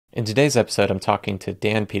In today's episode, I'm talking to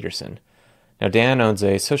Dan Peterson. Now, Dan owns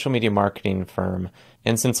a social media marketing firm,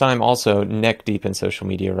 and since I'm also neck deep in social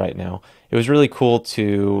media right now, it was really cool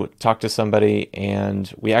to talk to somebody,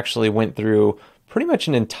 and we actually went through pretty much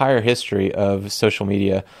an entire history of social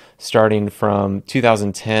media, starting from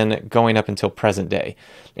 2010 going up until present day.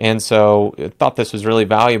 And so I thought this was really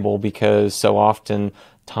valuable because so often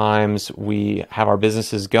times we have our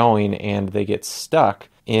businesses going and they get stuck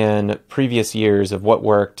in previous years of what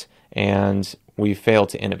worked and we fail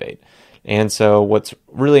to innovate. And so what's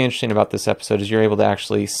really interesting about this episode is you're able to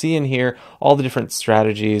actually see and hear all the different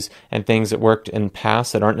strategies and things that worked in the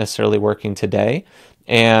past that aren't necessarily working today.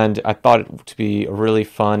 And I thought it to be a really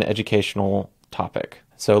fun educational topic.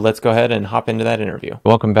 So let's go ahead and hop into that interview.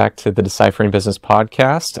 Welcome back to the Deciphering Business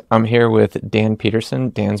Podcast. I'm here with Dan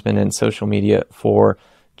Peterson. Dan's been in social media for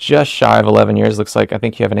just shy of 11 years. Looks like I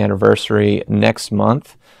think you have an anniversary next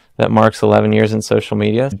month that marks 11 years in social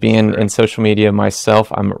media. Being in social media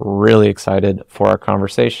myself, I'm really excited for our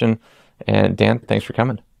conversation. And Dan, thanks for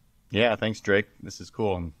coming. Yeah, thanks, Drake. This is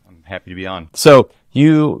cool. I'm happy to be on. So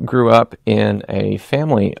you grew up in a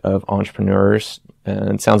family of entrepreneurs, and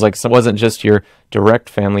it sounds like it wasn't just your direct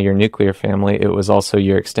family, your nuclear family, it was also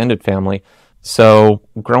your extended family. So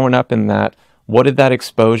growing up in that, what did that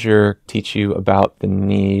exposure teach you about the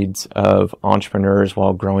needs of entrepreneurs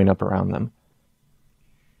while growing up around them?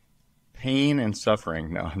 Pain and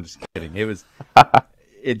suffering. No, I'm just kidding.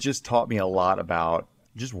 It just taught me a lot about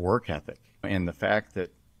just work ethic and the fact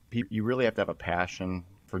that you really have to have a passion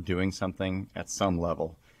for doing something at some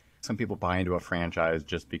level. Some people buy into a franchise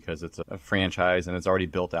just because it's a franchise and it's already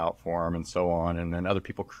built out for them and so on. And then other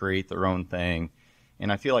people create their own thing.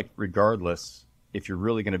 And I feel like regardless, if you're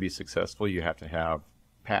really going to be successful, you have to have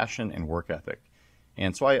passion and work ethic.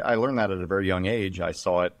 And so I learned that at a very young age. I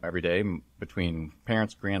saw it every day between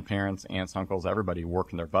parents, grandparents, aunts, uncles, everybody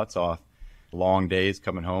working their butts off. Long days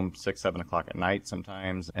coming home 6, 7 o'clock at night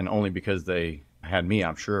sometimes. And only because they had me.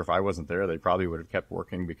 I'm sure if I wasn't there, they probably would have kept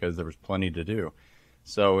working because there was plenty to do.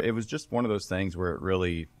 So it was just one of those things where it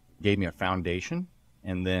really gave me a foundation.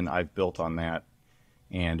 And then I've built on that.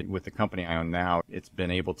 And with the company I own now, it's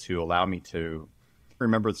been able to allow me to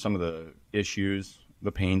remember some of the issues,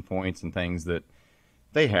 the pain points and things that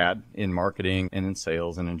they had in marketing and in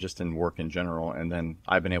sales and just in work in general. And then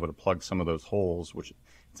I've been able to plug some of those holes, which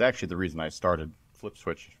it's actually the reason I started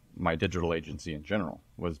Flipswitch, my digital agency in general,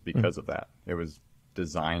 was because of that. It was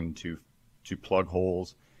designed to plug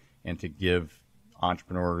holes and to give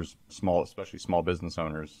entrepreneurs, especially small business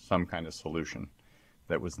owners, some kind of solution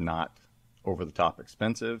that was not over the top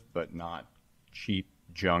expensive, but not cheap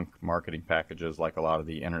junk marketing packages like a lot of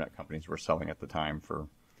the internet companies were selling at the time for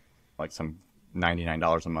like some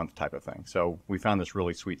 $99 a month type of thing. So we found this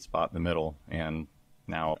really sweet spot in the middle, and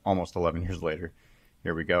now almost 11 years later,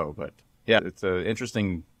 here we go. But yeah, it's an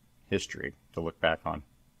interesting history to look back on.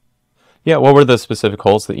 Yeah, what were the specific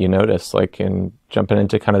holes that you noticed, like in jumping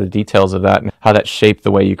into kind of the details of that and how that shaped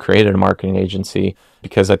the way you created a marketing agency?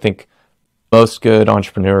 Because I think most good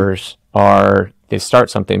entrepreneurs they start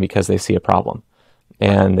something because they see a problem.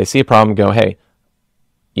 And they see a problem and go, hey,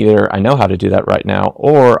 either I know how to do that right now,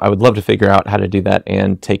 or I would love to figure out how to do that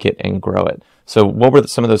and take it and grow it. So what were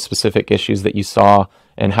some of those specific issues that you saw,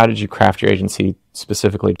 and how did you craft your agency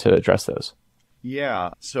specifically to address those? Yeah,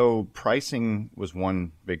 so pricing was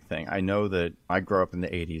one big thing. I know that I grew up in the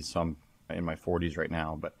 80s, so I'm in my 40s right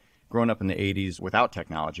now, but growing up in the 80s without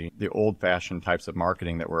technology, the old-fashioned types of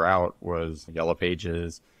marketing that were out was Yellow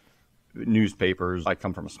Pages, newspapers. I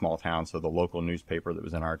come from a small town, so the local newspaper that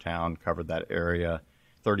was in our town covered that area.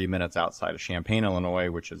 30 minutes outside of Champaign,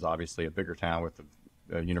 Illinois, which is obviously a bigger town with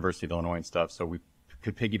the University of Illinois and stuff. So we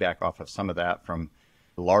could piggyback off of some of that from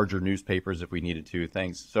larger newspapers if we needed to,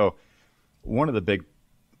 things. So one of the big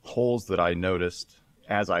holes that I noticed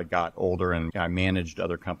as I got older and I managed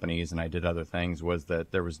other companies and I did other things was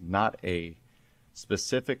that there was not a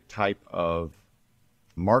specific type of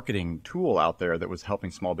marketing tool out there that was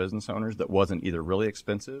helping small business owners that wasn't either really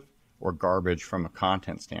expensive or garbage from a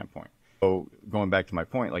content standpoint. So going back to my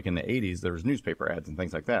point, like in the 80s, there was newspaper ads and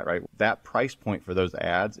things like that, right? That price point for those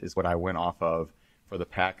ads is what I went off of for the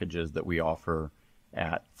packages that we offer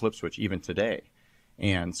at Flipswitch even today.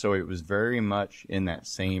 And so it was very much in that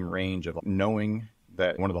same range of knowing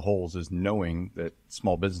that one of the holes is knowing that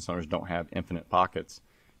small business owners don't have infinite pockets,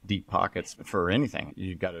 deep pockets for anything.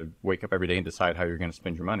 You've got to wake up every day and decide how you're going to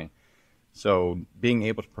spend your money. So being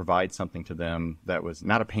able to provide something to them that was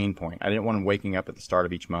not a pain point. I didn't want them waking up at the start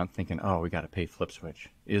of each month thinking, oh, we got to pay Flipswitch.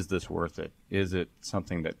 Is this worth it? Is it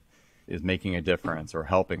something that is making a difference or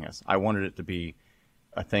helping us? I wanted it to be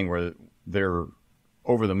a thing where they're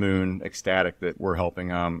over the moon, ecstatic that we're helping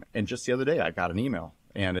them. And just the other day, I got an email,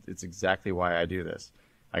 and it's exactly why I do this.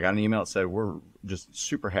 I got an email that said, we're just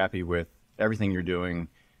super happy with everything you're doing.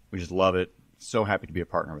 We just love it. So happy to be a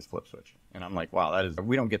partner with Flipswitch. And I'm like, wow,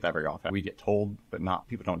 we don't get that very often. We get told, but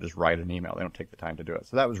people don't just write an email. They don't take the time to do it.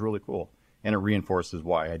 So that was really cool. And it reinforces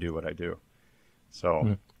why I do what I do.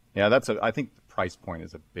 So yeah, I think the price point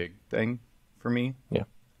is a big thing for me. Yeah.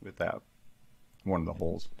 With that, one of the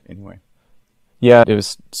holes anyway. Yeah, it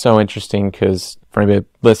was so interesting because for anybody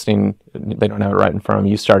listening, they don't have it right in front of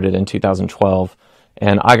them. You started in 2012,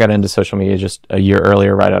 and I got into social media just a year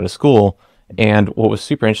earlier, right out of school. And what was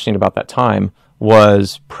super interesting about that time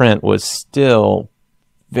was print was still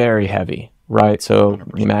very heavy, right? So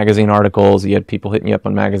 100%. Magazine articles, you had people hitting you up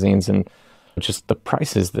on magazines, and just the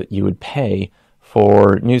prices that you would pay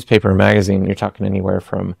for newspaper and magazine, you're talking anywhere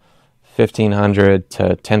from $1,500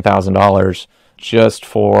 to $10,000 just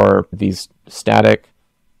for these static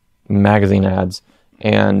magazine ads.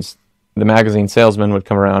 And the magazine salesman would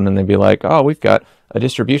come around and they'd be like, oh, we've got a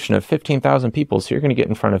distribution of 15,000 people, so you're going to get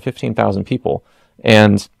in front of 15,000 people.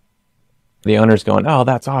 And the owner's going, oh,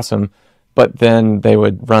 that's awesome. But then they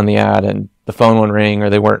would run the ad and the phone would ring, or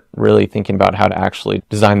they weren't really thinking about how to actually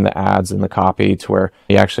design the ads and the copy to where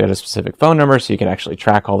you actually had a specific phone number so you could actually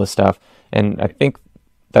track all this stuff. And I think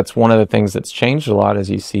that's one of the things that's changed a lot as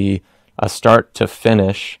you see a start to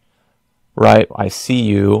finish, right? I see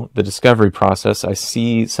you, the discovery process, I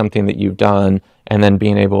see something that you've done, and then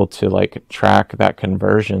being able to like track that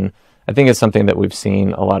conversion. I think it's something that we've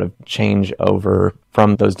seen a lot of change over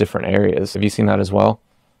from those different areas. Have you seen that as well?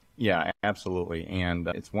 Yeah, absolutely. And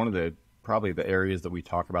it's one of probably the areas that we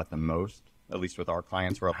talk about the most, at least with our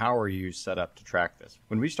clients, where how are you set up to track this?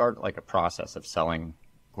 When we start like a process of selling,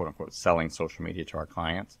 quote unquote, selling social media to our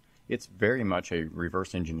clients, it's very much a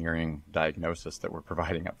reverse engineering diagnosis that we're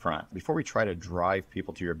providing up front. Before we try to drive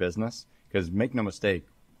people to your business, because make no mistake,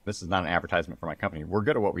 this is not an advertisement for my company. We're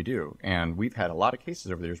good at what we do. And we've had a lot of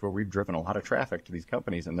cases over the years where we've driven a lot of traffic to these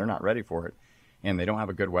companies and they're not ready for it. And they don't have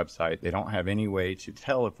a good website. They don't have any way to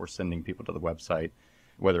tell if we're sending people to the website,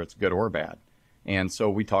 whether it's good or bad. And so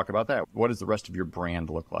we talk about that. What does the rest of your brand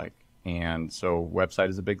look like? And so website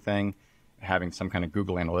is a big thing. Having some kind of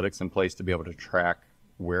Google Analytics in place to be able to track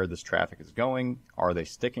where this traffic is going. Are they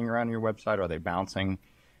sticking around your website? Are they bouncing?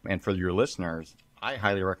 And for your listeners, I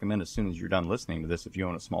highly recommend as soon as you're done listening to this, if you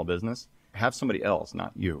own a small business, have somebody else,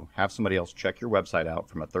 not you, have somebody else check your website out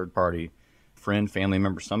from a third party, friend, family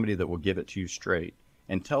member, somebody that will give it to you straight,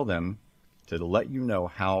 and tell them to let you know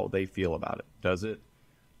how they feel about it. Does it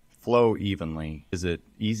flow evenly? Is it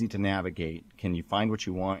easy to navigate? Can you find what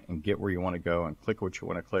you want and get where you want to go and click what you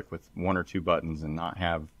want to click with 1 or 2 buttons and not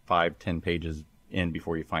have 5-10 pages in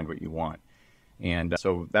before you find what you want? And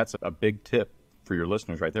so that's a big tip for your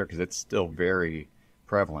listeners right there, because it's still very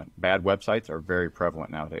prevalent. Bad websites are very prevalent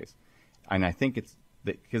nowadays. And I think it's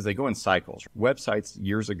because they go in cycles. Websites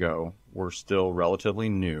years ago were still relatively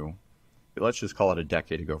new, but let's just call it a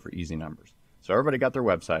decade ago for easy numbers. So everybody got their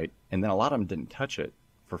website, and then a lot of them didn't touch it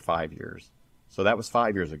for 5 years. So that was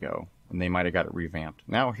 5 years ago, and they might have got it revamped.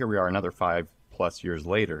 Now here we are another 5+ years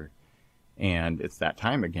later, and it's that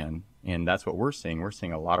time again. And that's what we're seeing. We're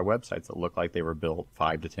seeing a lot of websites that look like they were built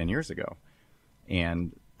 5 to 10 years ago.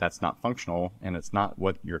 And that's not functional, and it's not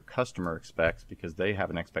what your customer expects, because they have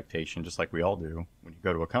an expectation, just like we all do. When you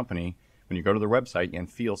go to a company, when you go to their website and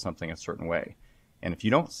feel something a certain way. And if you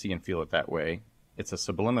don't see and feel it that way, it's a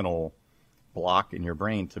subliminal block in your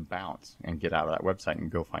brain to bounce and get out of that website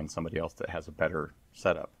and go find somebody else that has a better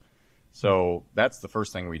setup. So that's the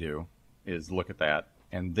first thing we do, is look at that.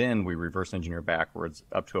 And then we reverse engineer backwards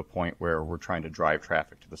up to a point where we're trying to drive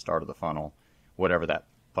traffic to the start of the funnel, whatever that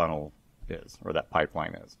funnel is or that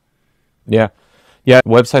pipeline is. Yeah.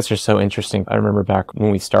 Websites are so interesting. I remember back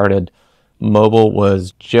when we started, mobile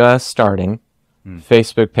was just starting.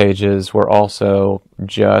 Facebook pages were also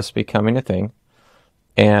just becoming a thing.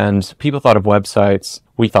 And people thought of websites,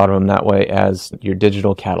 we thought of them that way, as your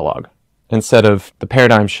digital catalog. Instead of the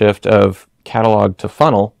paradigm shift of catalog to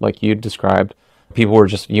funnel, like you described, people were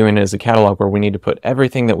just viewing it as a catalog where we need to put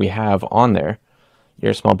everything that we have on there.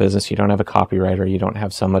 You're a small business, you don't have a copywriter, you don't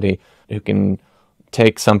have somebody who can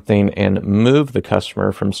take something and move the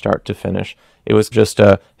customer from start to finish. It was just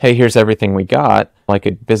hey, here's everything we got, like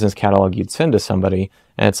a business catalog you'd send to somebody,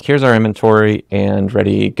 and it's here's our inventory and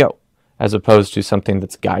ready, go, as opposed to something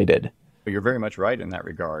that's guided. You're very much right in that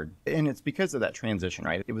regard. And it's because of that transition,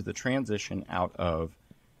 right? It was the transition out of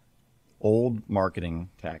old marketing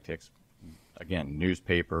tactics, again,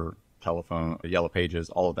 newspaper, telephone, yellow pages,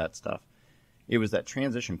 all of that stuff. It was that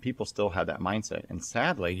transition. People still had that mindset. And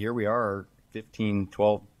sadly, here we are 15,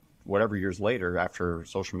 12, whatever years later after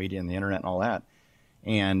social media and the internet and all that.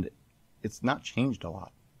 And it's not changed a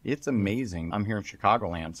lot. It's amazing. I'm here in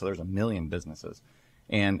Chicagoland, so there's 1 million businesses.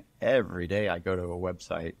 And every day I go to a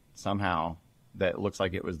website somehow that looks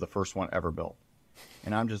like it was the first one ever built.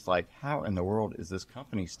 And I'm just like, how in the world is this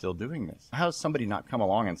company still doing this? How has somebody not come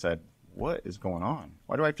along and said, what is going on?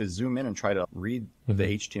 Why do I have to zoom in and try to read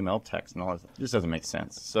the HTML text and all this? It just doesn't make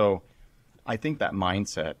sense. So I think that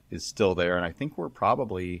mindset is still there. And I think we're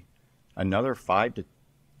probably another 5 to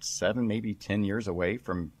 7, maybe 10 years away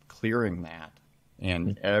from clearing that.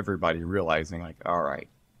 And everybody realizing like, all right,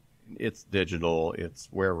 it's digital, it's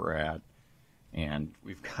where we're at. And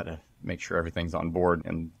we've got to make sure everything's on board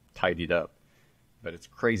and tidied up. But it's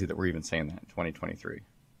crazy that we're even saying that in 2023.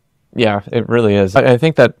 Yeah, it really is. I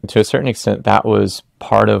think that to a certain extent, that was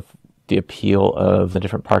part of the appeal of the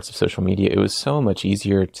different parts of social media. It was so much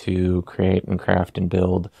easier to create and craft and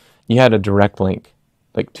build. You had a direct link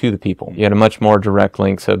like to the people. You had a much more direct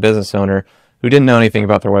link. So a business owner who didn't know anything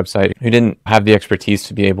about their website, who didn't have the expertise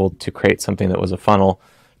to be able to create something that was a funnel,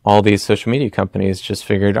 all these social media companies just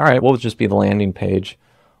figured, all right, we'll just be the landing page.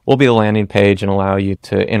 We'll be the landing page and allow you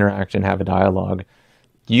to interact and have a dialogue.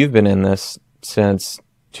 You've been in this since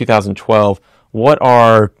 2012. What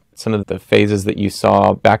are some of the phases that you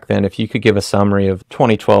saw back then? If you could give a summary of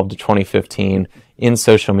 2012 to 2015 in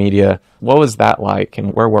social media, what was that like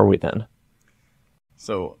and where were we then?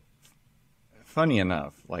 So funny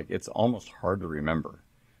enough, like it's almost hard to remember.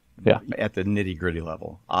 Yeah. At the nitty gritty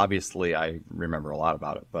level. Obviously, I remember a lot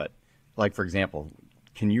about it, but like, for example,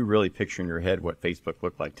 can you really picture in your head what Facebook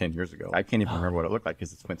looked like 10 years ago? I can't even remember what it looked like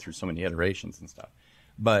because it's went through so many iterations and stuff.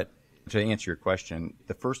 But to answer your question,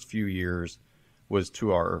 the first few years was,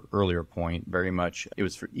 to our earlier point, very much, it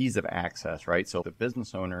was for ease of access, right? So the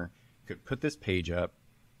business owner could put this page up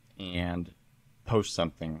and post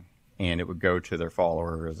something, and it would go to their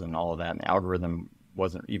followers and all of that. And the algorithm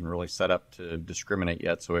wasn't even really set up to discriminate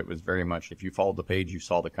yet. So it was very much, if you followed the page, you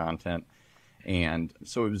saw the content. And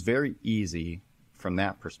so it was very easy from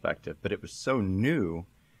that perspective. But it was so new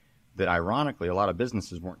that, ironically, a lot of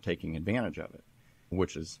businesses weren't taking advantage of it,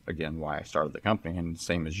 which is, again, why I started the company, and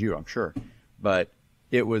same as you, I'm sure. But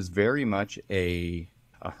it was very much a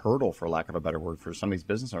hurdle, for lack of a better word, for some of these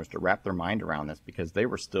business owners to wrap their mind around this, because they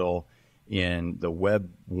were still in the Web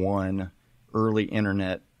 1 early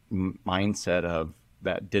internet mindset of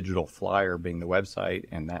that digital flyer being the website,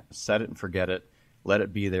 and that set it and forget it, let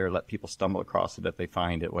it be there, let people stumble across it if they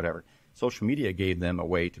find it, whatever. Social media gave them a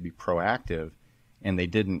way to be proactive, and they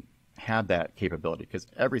didn't have that capability because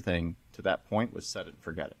everything to that point was set it and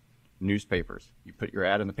forget it. Newspapers, you put your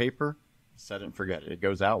ad in the paper, set it and forget it. It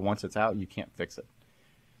goes out. Once it's out, you can't fix it.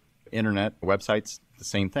 Internet, websites, the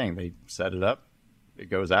same thing. They set it up, it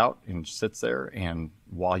goes out and sits there, and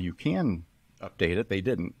while you can update it, they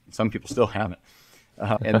didn't. Some people still haven't.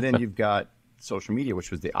 And then you've got social media, which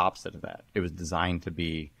was the opposite of that. It was designed to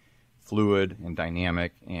be fluid and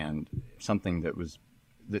dynamic, and something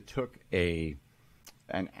that took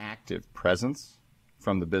an active presence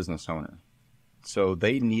from the business owner. So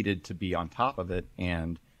they needed to be on top of it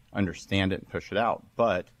and understand it and push it out.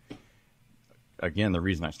 But again, the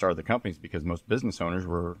reason I started the company is because most business owners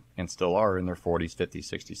were, and still are, in their 40s, 50s,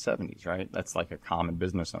 60s, 70s, right? That's like a common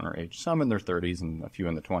business owner age. Some in their 30s and a few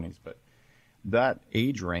in the 20s. But that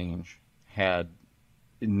age range had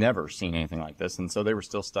never seen anything like this. And so they were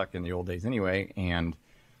still stuck in the old days anyway. And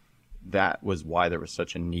that was why there was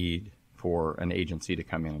such a need for an agency to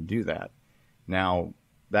come in and do that. Now,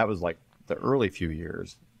 that was like the early few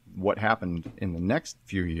years. What happened in the next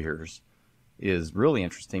few years is really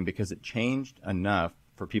interesting because it changed enough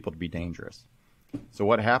for people to be dangerous. So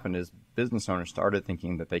what happened is business owners started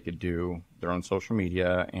thinking that they could do their own social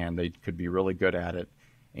media and they could be really good at it.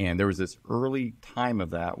 And there was this early time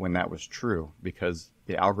of that when that was true, because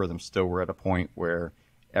the algorithms still were at a point where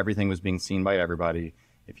everything was being seen by everybody.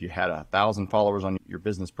 If you had 1,000 followers on your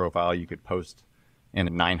business profile, you could post and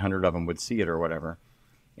 900 of them would see it or whatever.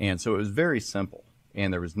 And so it was very simple.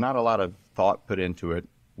 And there was not a lot of thought put into it,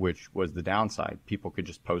 which was the downside. People could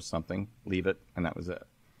just post something, leave it, and that was it.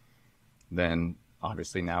 Then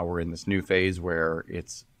obviously now we're in this new phase where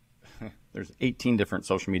it's there's 18 different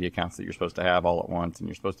social media accounts that you're supposed to have all at once, and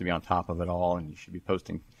you're supposed to be on top of it all, and you should be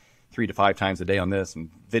posting 3 to 5 times a day on this, and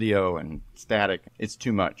video and static. It's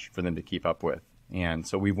too much for them to keep up with. And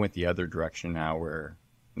so we went the other direction now, where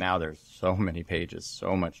now there's so many pages,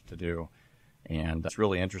 so much to do, and it's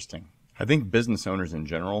really interesting. I think business owners in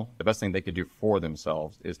general, the best thing they could do for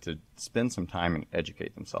themselves is to spend some time and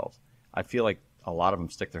educate themselves. I feel like a lot of them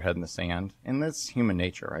stick their head in the sand, and that's human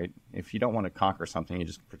nature, right? If you don't want to conquer something, you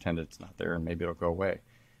just pretend it's not there and maybe it'll go away.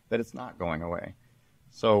 But it's not going away.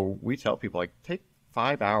 So we tell people, like, take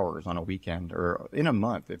 5 hours on a weekend or in a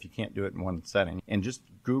month if you can't do it in one setting, and just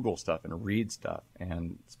Google stuff and read stuff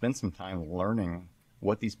and spend some time learning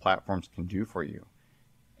what these platforms can do for you,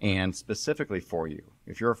 and specifically for you.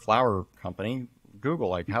 If you're a flower company, Google,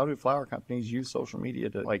 like, how do flower companies use social media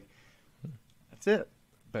to, like, that's it.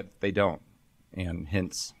 But they don't. And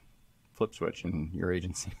hence Flipswitch and your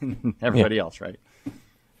agency and everybody else, right?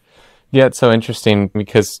 Yeah, it's so interesting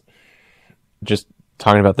because just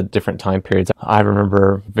talking about the different time periods, I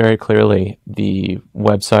remember very clearly the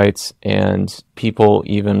websites and people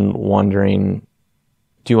even wondering,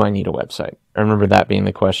 do I need a website? I remember that being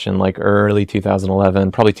the question, like early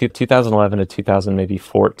 2011, probably 2011 to 2000, maybe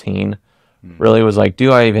 14, really was like,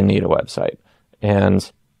 do I even need a website?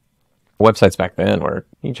 And websites back then were,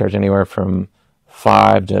 you charge anywhere from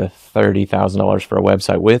 $5,000 to $30,000 for a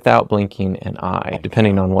website without blinking an eye,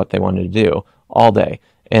 depending on what they wanted to do, all day.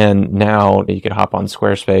 And now you could hop on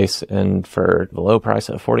Squarespace, and for the low price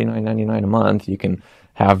of $49.99 a month, you can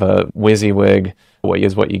have a WYSIWYG,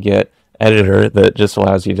 what you get, editor that just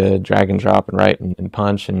allows you to drag and drop and write and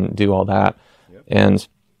punch and do all that. Yep. And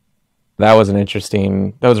that was a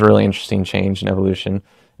really interesting change and evolution.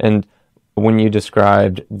 And when you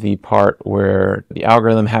described the part where the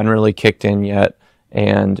algorithm hadn't really kicked in yet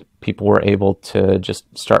and people were able to just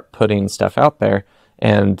start putting stuff out there,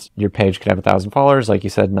 and your page could have 1,000 followers, like you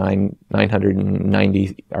said,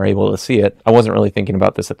 990 are able to see it. I wasn't really thinking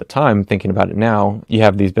about this at the time, thinking about it now. You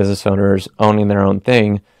have these business owners owning their own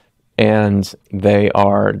thing, and they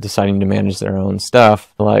are deciding to manage their own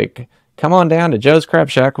stuff. Like, come on down to Joe's Crab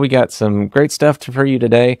Shack. We got some great stuff for you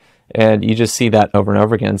today. And you just see that over and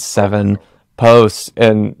over again, 7 posts.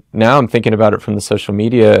 And now I'm thinking about it from the social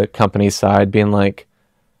media company side, being like,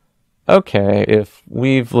 okay, if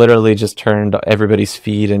we've literally just turned everybody's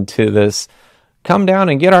feed into this, come down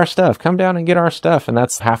and get our stuff, and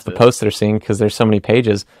that's half the posts they're seeing because there's so many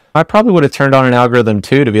pages. I probably would have turned on an algorithm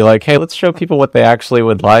too to be like, hey, let's show people what they actually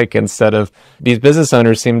would like, instead of, these business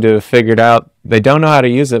owners seem to have figured out, they don't know how to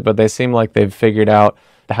use it, but they seem like they've figured out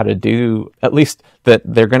how to do, at least that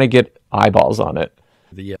they're going to get eyeballs on it.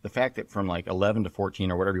 The fact that from like 11 to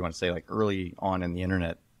 14 or whatever you want to say, like early on in the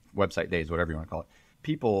internet, website days, whatever you want to call it,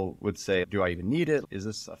 people would say, do I even need it? Is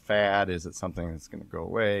this a fad? Is it something that's going to go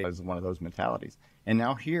away? It's one of those mentalities. And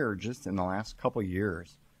now here, just in the last couple of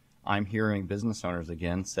years, I'm hearing business owners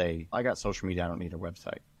again say, I got social media, I don't need a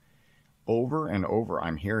website. Over and over,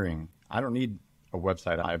 I'm hearing, I don't need a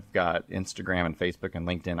website. I've got Instagram and Facebook and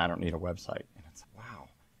LinkedIn. I don't need a website. And it's, wow.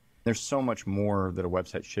 There's so much more that a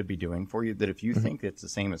website should be doing for you, that if you think it's the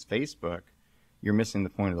same as Facebook, you're missing the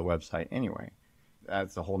point of the website anyway.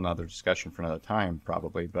 That's a whole nother discussion for another time,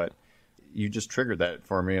 probably. But you just triggered that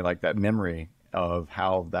for me, like that memory of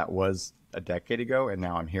how that was a decade ago, and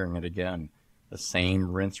now I'm hearing it again. The same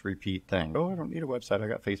rinse, repeat thing. Oh, I don't need a website. I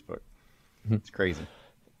got Facebook. It's crazy.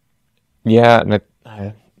 Yeah, and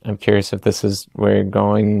I'm curious if this is where you're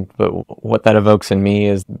going, but what that evokes in me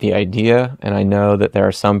is the idea, and I know that there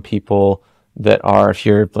are some people that are, if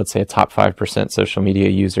you're, let's say, a top 5% social media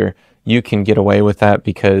user, you can get away with that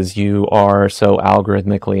because you are so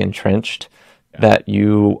algorithmically entrenched that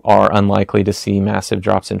you are unlikely to see massive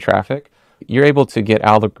drops in traffic. You're able to get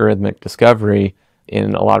algorithmic discovery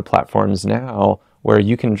in a lot of platforms now where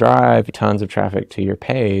you can drive tons of traffic to your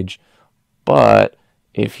page, but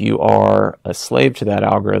if you are a slave to that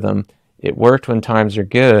algorithm, it worked when times are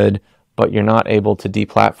good, but you're not able to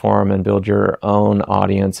deplatform and build your own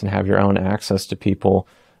audience and have your own access to people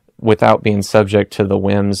without being subject to the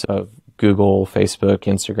whims of Google, Facebook,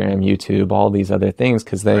 Instagram, YouTube, all these other things,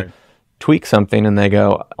 because they tweak something and they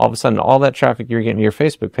go, all of a sudden, all that traffic you're getting to your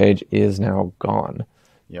Facebook page is now gone.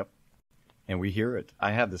 Yep. And we hear it.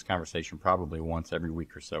 I have this conversation probably once every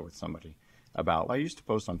week or so with somebody about, I used to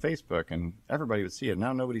post on Facebook and everybody would see it.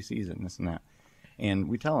 Now nobody sees it and this and that. And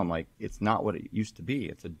we tell them, like, it's not what it used to be.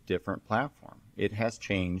 It's a different platform. It has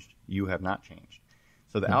changed. You have not changed.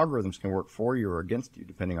 So the algorithms can work for you or against you,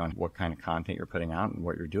 depending on what kind of content you're putting out and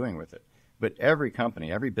what you're doing with it. But every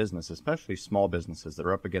company, every business, especially small businesses that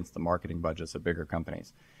are up against the marketing budgets of bigger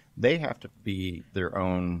companies, they have to be their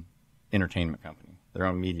own entertainment company, their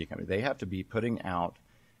own media company. They have to be putting out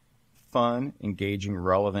fun, engaging,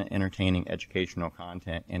 relevant, entertaining, educational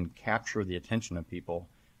content and capture the attention of people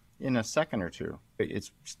in a second or two.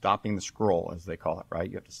 It's stopping the scroll, as they call it, right?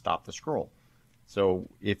 You have to stop the scroll. So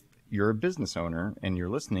if you're a business owner and you're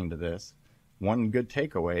listening to this, one good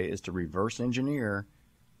takeaway is to reverse engineer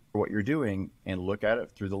what you're doing and look at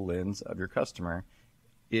it through the lens of your customer.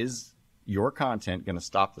 Is your content going to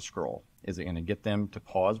stop the scroll? Is it going to get them to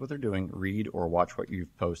pause what they're doing, read or watch what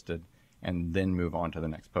you've posted, and then move on to the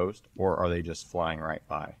next post, or are they just flying right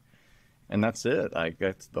by? And that's it. Like,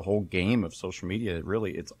 that's the whole game of social media.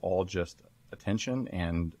 Really, it's all just attention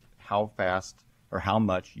and how fast or how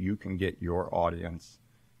much you can get your audience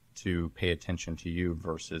to pay attention to you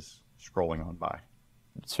versus scrolling on by.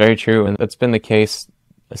 It's very true, and that's been the case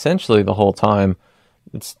essentially the whole time.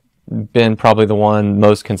 It's been probably the one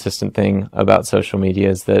most consistent thing about social media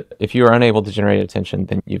is that if you are unable to generate attention,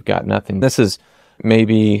 then you've got nothing. This is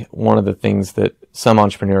maybe one of the things that some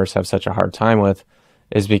entrepreneurs have such a hard time with,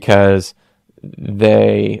 is because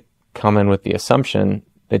they come in with the assumption,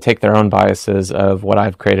 they take their own biases of what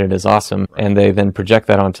I've created is awesome, and they then project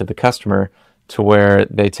that onto the customer to where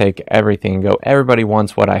they take everything and go, everybody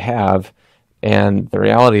wants what I have. And the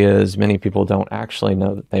reality is many people don't actually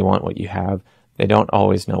know that they want what you have. They don't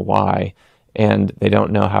always know why, and they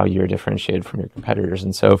don't know how you're differentiated from your competitors.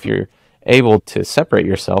 And so if you're able to separate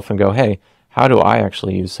yourself and go, hey, how do I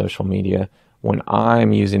actually use social media when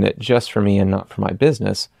I'm using it just for me and not for my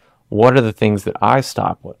business? What are the things that I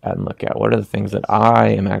stop and look at? What are the things that I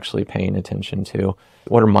am actually paying attention to?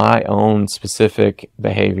 What are my own specific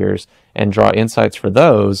behaviors? And draw insights for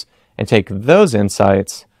those and take those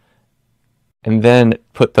insights and then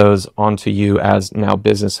put those onto you as now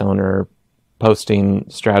business owner, posting,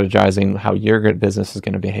 strategizing how your business is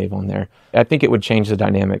going to behave on there. I think it would change the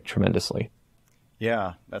dynamic tremendously.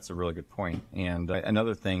 Yeah, that's a really good point. And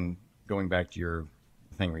another thing, going back to your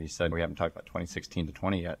thing where you said we haven't talked about 2016 to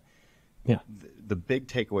 20 yet. Yeah. The big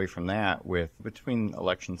takeaway from that, with between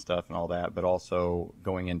election stuff and all that, but also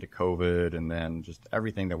going into COVID and then just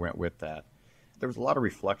everything that went with that, there was a lot of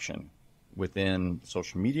reflection within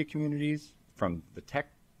social media communities, from the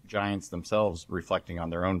tech giants themselves reflecting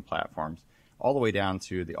on their own platforms, all the way down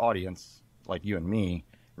to the audience like you and me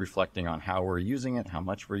reflecting on how we're using it, how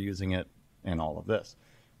much we're using it, and all of this.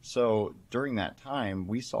 So during that time,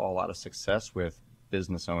 we saw a lot of success with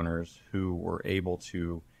business owners who were able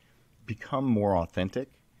to become more authentic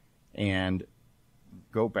and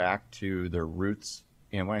go back to their roots.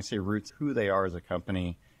 And when I say roots, who they are as a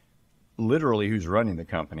company, literally who's running the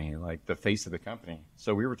company, like the face of the company.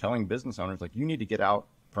 So we were telling business owners, like, you need to get out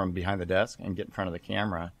from behind the desk and get in front of the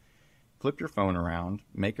camera, flip your phone around,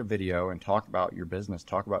 make a video, and talk about your business,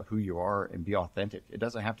 talk about who you are, and be authentic. It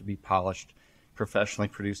doesn't have to be polished, professionally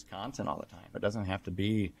produced content all the time. It doesn't have to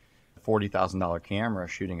be a $40,000 camera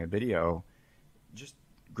shooting a video. Just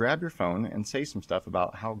grab your phone and say some stuff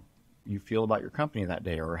about how you feel about your company that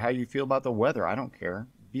day, or how you feel about the weather. I don't care.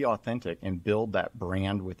 Be authentic and build that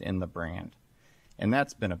brand within the brand. And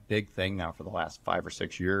that's been a big thing now for the last 5 or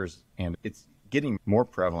 6 years. And it's getting more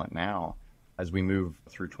prevalent now as we move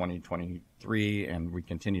through 2023 and we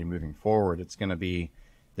continue moving forward. It's going to be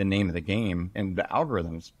the name of the game, and the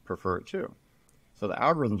algorithms prefer it too. So the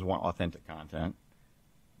algorithms want authentic content.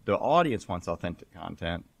 The audience wants authentic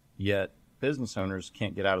content, yet business owners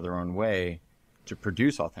can't get out of their own way to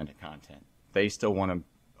produce authentic content. They still want to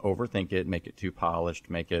overthink it, make it too polished,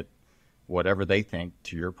 make it whatever they think.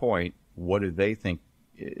 To your point, what do they think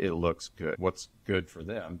it looks good? What's good for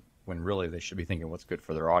them, when really they should be thinking what's good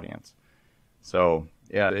for their audience. So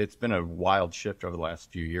yeah, it's been a wild shift over the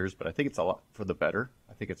last few years, but I think it's a lot for the better.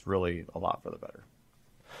 I think it's really a lot for the better.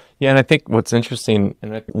 Yeah, and I think what's interesting,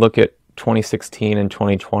 and I look at 2016 and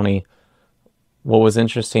 2020, what was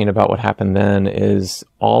interesting about what happened then is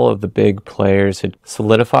all of the big players had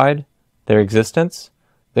solidified their existence.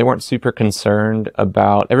 They weren't super concerned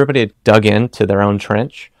about, everybody had dug into their own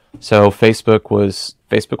trench. So Facebook was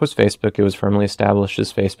Facebook. It was firmly established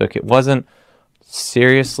as Facebook. It wasn't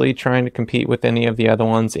seriously trying to compete with any of the other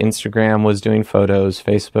ones. Instagram was doing photos.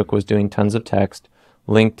 Facebook was doing tons of text.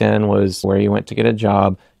 LinkedIn was where you went to get a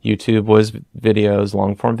job. YouTube was videos,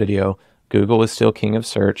 long form video. Google was still king of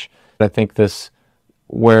search. I think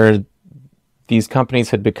where these companies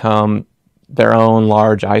had become their own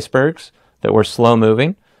large icebergs that were slow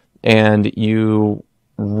moving, and you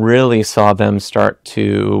really saw them start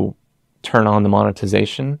to turn on the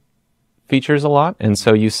monetization features a lot. And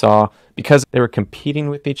so you saw, because they were competing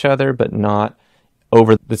with each other, but not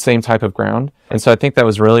over the same type of ground. And so I think that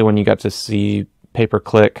was really when you got to see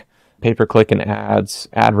pay-per-click and ads,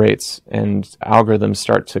 ad rates and algorithms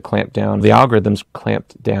start to clamp down. The algorithms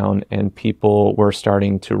clamped down, and people were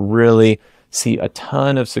starting to really see a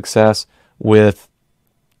ton of success with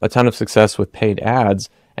paid ads.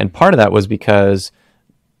 And part of that was because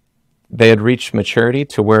they had reached maturity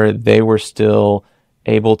to where they were still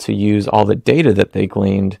able to use all the data that they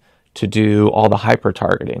gleaned to do all the hyper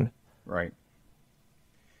targeting. Right.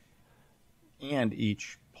 And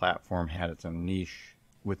each platform had its own niche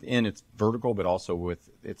within its vertical, but also with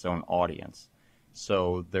its own audience.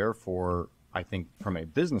 So therefore, I think from a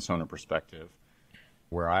business owner perspective,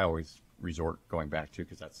 where I always resort going back to,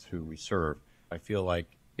 because that's who we serve, I feel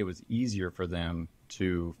like it was easier for them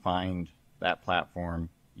to find that platform,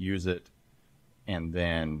 use it, and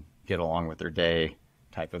then get along with their day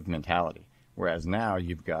type of mentality. Whereas now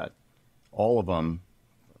you've got all of them,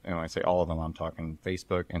 and when I say all of them, I'm talking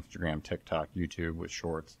Facebook, Instagram, TikTok, YouTube with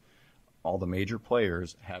shorts. All the major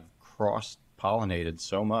players have cross-pollinated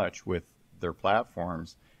so much with their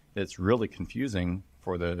platforms that it's really confusing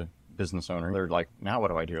for the business owner. They're like, now what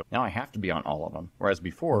do I do? Now I have to be on all of them. Whereas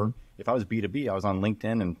before, if I was B2B, I was on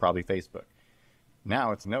LinkedIn and probably Facebook.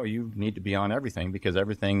 Now it's no, you need to be on everything because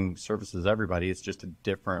everything services everybody. It's just a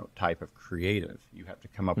different type of creative. You have to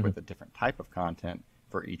come up with a different type of content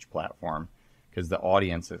for each platform because the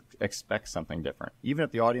audience expects something different. Even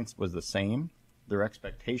if the audience was the same, their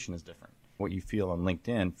expectation is different. What you feel on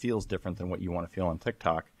LinkedIn feels different than what you want to feel on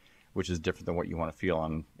TikTok, which is different than what you want to feel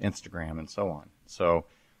on Instagram and so on. So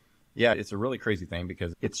yeah, it's a really crazy thing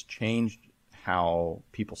because it's changed how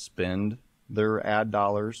people spend their ad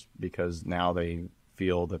dollars because now they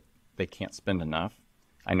feel that they can't spend enough.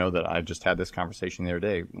 I know that I just had this conversation the other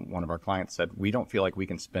day. One of our clients said, we don't feel like we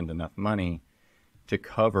can spend enough money to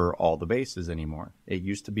cover all the bases anymore. It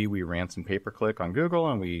used to be we ran some pay-per-click on Google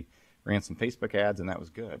and we ran some Facebook ads and that was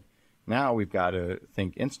good. Now we've got to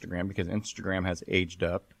think Instagram because Instagram has aged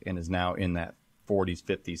up and is now in that 40s,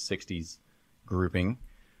 50s, 60s grouping.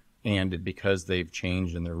 And because they've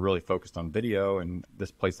changed and they're really focused on video, and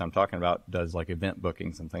this place I'm talking about does like event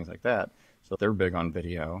bookings and things like that. So they're big on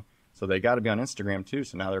video. So they got to be on Instagram too.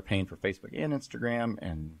 So now they're paying for Facebook and Instagram,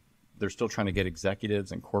 and they're still trying to get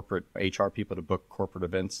executives and corporate HR people to book corporate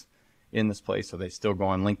events in this place. So they still go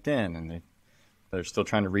on LinkedIn, and they're still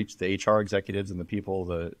trying to reach the HR executives and the people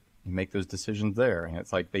that make those decisions there. And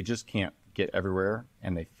it's like they just can't get everywhere,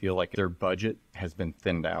 and they feel like their budget has been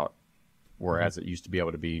thinned out. Whereas it used to be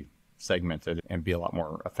able to be segmented and be a lot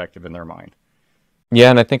more effective in their mind. Yeah,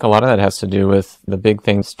 and I think a lot of that has to do with the big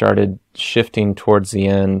thing started shifting towards the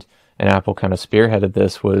end, and Apple kind of spearheaded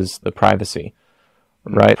this, was the privacy,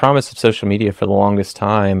 right? The promise of social media for the longest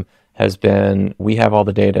time has been, we have all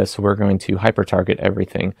the data, so we're going to hyper-target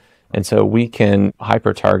everything. And so we can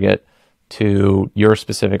hyper-target to your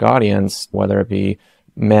specific audience, whether it be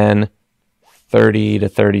men 30 to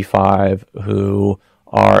 35 who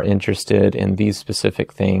are interested in these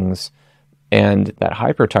specific things, and that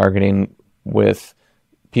hyper-targeting with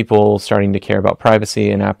people starting to care about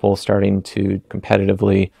privacy and Apple starting to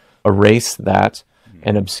competitively erase that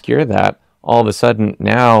and obscure that, all of a sudden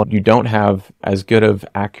now you don't have as good of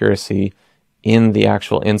accuracy in the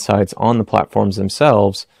actual insights on the platforms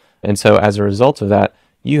themselves. And so as a result of that,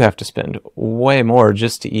 you have to spend way more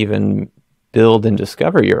just to even build and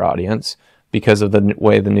discover your audience because of the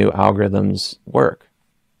way the new algorithms work.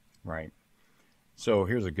 Right. So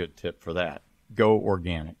here's a good tip for that. Go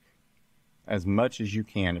organic. As much as you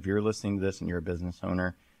can, if you're listening to this and you're a business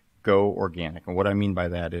owner, go organic. And what I mean by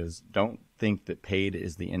that is don't think that paid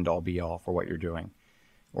is the end-all be-all for what you're doing.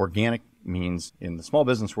 Organic means, in the small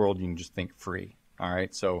business world, you can just think free. All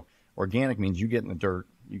right. So organic means you get in the dirt,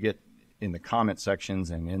 you get in the comment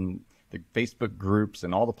sections and in the Facebook groups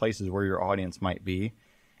and all the places where your audience might be,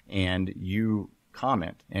 and you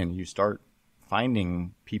comment and you start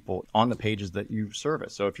finding people on the pages that you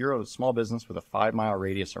service. So if you're a small business with a 5-mile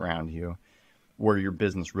radius around you where your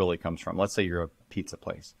business really comes from, let's say you're a pizza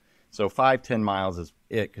place. So 5-10 miles is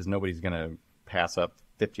it, because nobody's going to pass up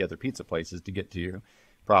 50 other pizza places to get to you,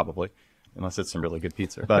 probably, unless it's some really good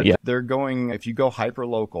pizza. But yeah, they're going, if you go hyper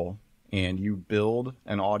local and you build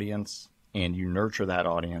an audience and you nurture that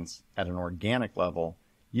audience at an organic level,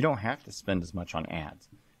 you don't have to spend as much on ads.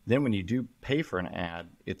 Then when you do pay for an ad,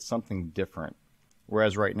 it's something different.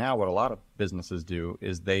 Whereas right now, what a lot of businesses do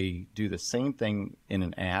is they do the same thing in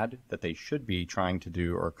an ad that they should be trying to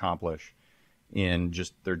do or accomplish in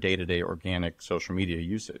just their day-to-day organic social media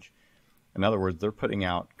usage. In other words, they're putting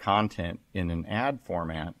out content in an ad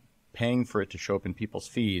format, paying for it to show up in people's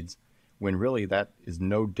feeds, when really that is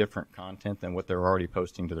no different content than what they're already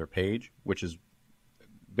posting to their page, which is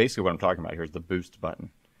basically what I'm talking about here is the boost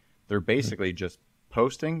button. They're basically just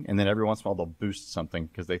posting, and then every once in a while they'll boost something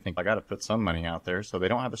because they think, I got to put some money out there. So they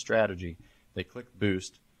don't have a strategy. They click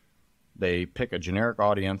boost, they pick a generic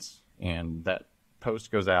audience, and that post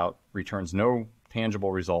goes out, returns no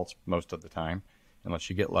tangible results most of the time, unless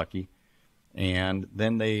you get lucky. And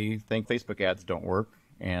then they think Facebook ads don't work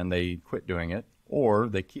and they quit doing it, or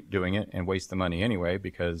they keep doing it and waste the money anyway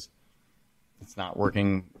because it's not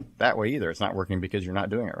working that way either. It's not working because you're not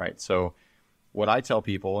doing it right. So what I tell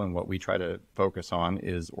people and what we try to focus on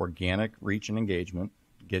is organic reach and engagement,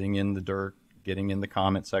 getting in the dirt, getting in the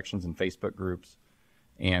comment sections and Facebook groups,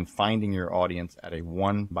 and finding your audience at a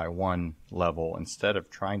one-by-one level instead of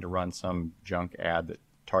trying to run some junk ad that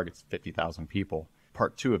targets 50,000 people.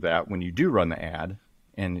 Part two of that, when you do run the ad,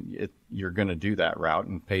 and you're going to do that route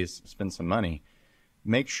and spend some money,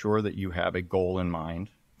 make sure that you have a goal in mind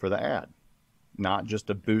for the ad, not just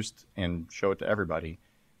a boost and show it to everybody.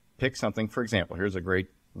 Pick something. For example, here's a great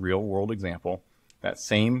real world example. That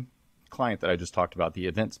same client that I just talked about, the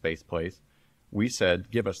event space place, we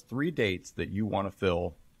said, give us 3 dates that you want to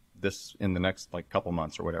fill this in the next couple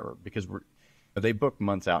months or whatever, because they book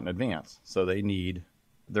months out in advance. So they need,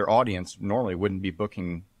 their audience normally wouldn't be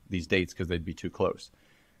booking these dates because they'd be too close.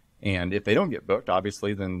 And if they don't get booked,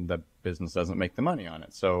 obviously, then the business doesn't make the money on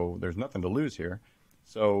it. So there's nothing to lose here.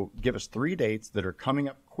 So give us 3 dates that are coming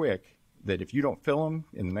up quick, that if you don't fill them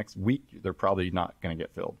in the next week, they're probably not going to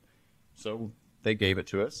get filled. So they gave it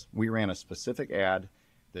to us. We ran a specific ad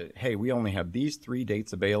that, hey, we only have these 3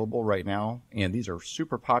 dates available right now, and these are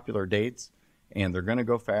super popular dates, and they're going to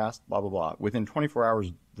go fast, blah, blah, blah. Within 24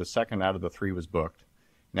 hours, the second out of the 3 was booked.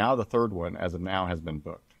 Now the third one, as of now, has been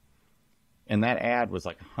booked. And that ad was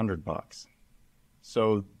like $100.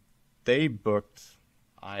 So they booked,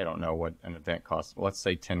 I don't know what an event costs, let's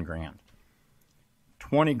say 10 grand.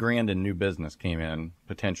 20 grand in new business came in,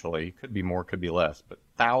 potentially. Could be more, could be less, but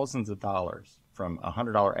thousands of dollars from a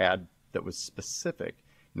 $100 ad that was specific,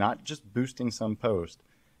 not just boosting some post.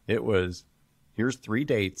 It was, here's 3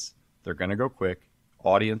 dates, they're going to go quick.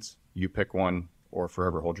 Audience, you pick one or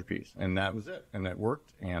forever hold your peace. And that was it. And it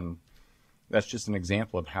worked. And that's just an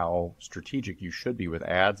example of how strategic you should be with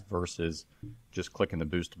ads versus just clicking the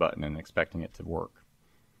boost button and expecting it to work.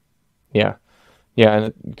 Yeah. Yeah. And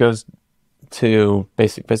it goes to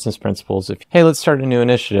basic business principles. If, hey, let's start a new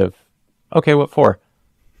initiative. Okay, what for?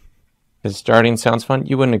 Because starting sounds fun.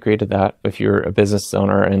 You wouldn't agree to that if you're a business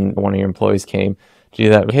owner and one of your employees came to do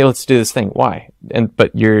that. Hey, let's do this thing. Why?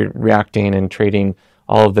 But you're reacting and trading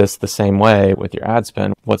all of this the same way with your ad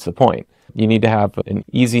spend. What's the point? You need to have an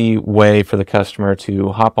easy way for the customer to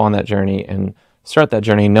hop on that journey and start that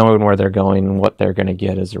journey knowing where they're going and what they're going to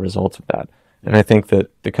get as a result of that. And I think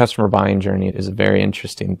that the customer buying journey is a very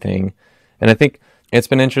interesting thing. And I think it's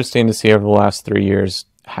been interesting to see over the last 3 years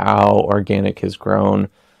how organic has grown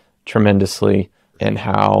tremendously and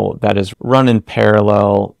how that is run in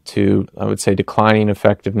parallel to, I would say, declining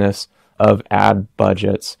effectiveness of ad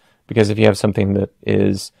budgets. Because if you have something that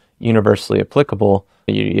is universally applicable,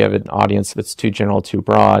 you have an audience that's too general, too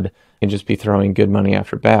broad, and just be throwing good money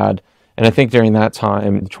after bad. And I think during that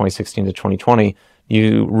time, 2016 to 2020,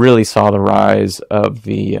 you really saw the rise of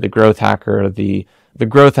the growth hacker, the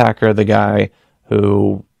growth hacker, the guy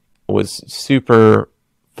who was super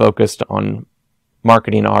focused on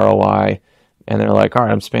marketing ROI. And they're like, all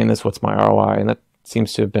right, I'm spending this, what's my ROI? And that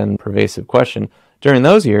seems to have been a pervasive question. During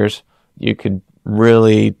those years, you could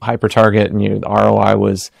really hyper target, and the ROI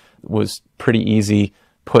was pretty easy.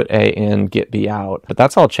 Put A in, get B out. But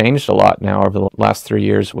that's all changed a lot now over the last 3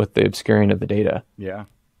 years with the obscuring of the data. Yeah.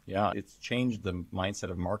 It's changed the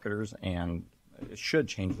mindset of marketers, and it should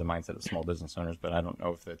change the mindset of small business owners. But I don't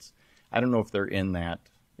know if they're in that,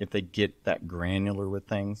 if they get that granular with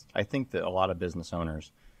things. I think that a lot of business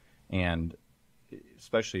owners, and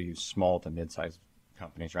especially small to mid-sized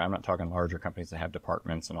companies, right? I'm not talking larger companies that have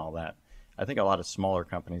departments and all that. I think a lot of smaller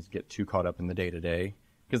companies get too caught up in the day-to-day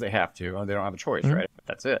because they have to. They don't have a choice, right?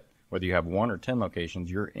 That's it. Whether you have 1 or 10 locations,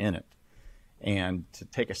 you're in it. And to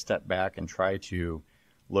take a step back and try to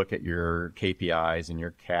look at your KPIs and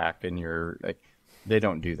your CAC and they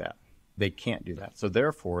don't do that. They can't do that. So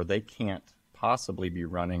therefore, they can't possibly be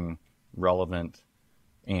running relevant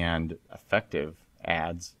and effective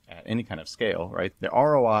ads at any kind of scale, right? The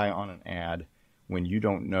ROI on an ad, when you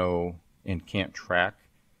don't know and can't track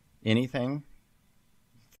anything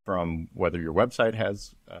from whether your website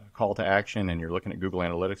has a call to action and you're looking at Google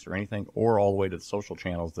Analytics or anything, or all the way to the social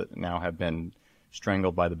channels that now have been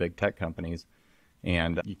strangled by the big tech companies,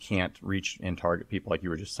 and you can't reach and target people, like you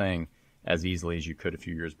were just saying, as easily as you could a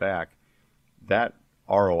few years back. That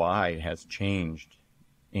ROI has changed.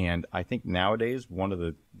 And I think nowadays, one of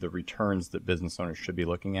the returns that business owners should be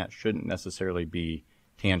looking at shouldn't necessarily be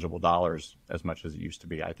tangible dollars as much as it used to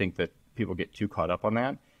be. I think that people get too caught up on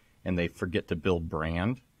that, and they forget to build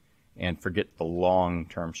brand and forget the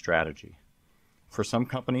long-term strategy. For some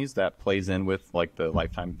companies, that plays in with like the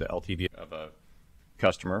lifetime, the LTV of a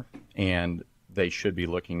customer, and they should be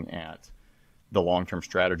looking at the long-term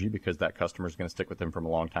strategy because that customer is going to stick with them for a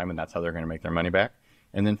long time, and that's how they're going to make their money back.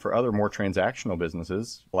 And then for other more transactional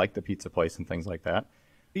businesses, like the pizza place and things like that,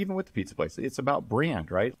 Even with the pizza place, it's about brand,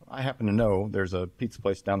 right? I happen to know there's a pizza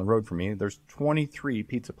place down the road from me. There's 23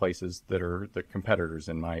 pizza places that are the competitors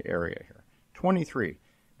in my area here. 23.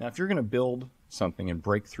 Now, if you're going to build something and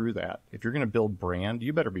break through that, if you're going to build brand,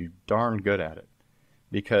 you better be darn good at it,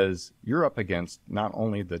 because you're up against not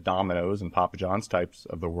only the Domino's and Papa John's types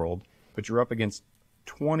of the world, but you're up against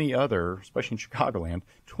 20 other, especially in Chicagoland,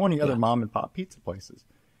 20 other mom and pop pizza places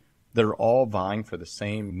that are all vying for the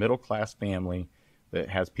same middle-class family that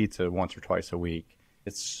has pizza once or twice a week.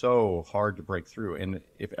 It's so hard to break through. And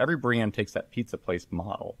if every brand takes that pizza place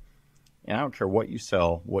model, and I don't care what you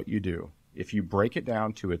sell, what you do, if you break it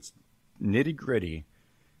down to its nitty-gritty,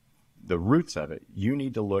 the roots of it, you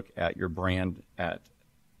need to look at your brand at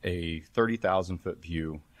a 30,000-foot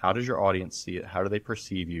view. How does your audience see it? How do they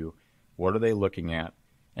perceive you? What are they looking at?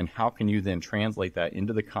 And how can you then translate that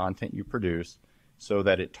into the content you produce so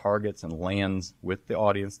that it targets and lands with the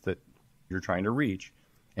audience that you're trying to reach,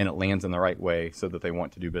 and it lands in the right way so that they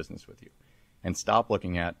want to do business with you? And stop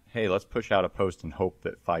looking at, hey, let's push out a post and hope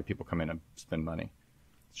that 5 people come in and spend money.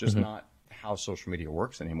 It's just not how social media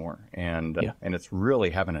works anymore. And and it's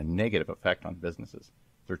really having a negative effect on businesses.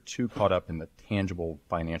 They're too caught up in the tangible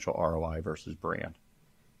financial ROI versus brand.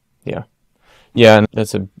 Yeah. Yeah, and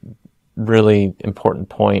that's a really important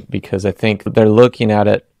point, because I think they're looking at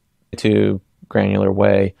it to granular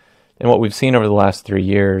way. And what we've seen over the last 3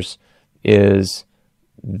 years is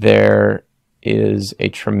there is a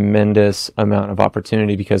tremendous amount of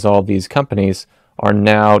opportunity, because all these companies are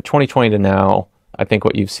now, 2020 to now, I think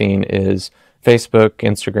what you've seen is Facebook,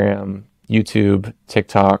 Instagram, YouTube,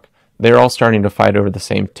 TikTok, they're all starting to fight over the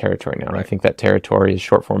same territory now. And I think that territory is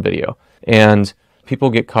short form video. And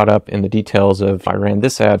people get caught up in the details of, I ran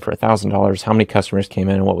this ad for $1,000, how many customers came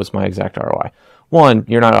in, and what was my exact ROI? One,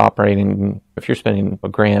 you're not operating, if you're spending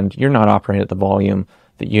 $1,000, you're not operating at the volume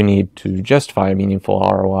that you need to justify a meaningful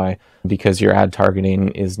ROI, because your ad targeting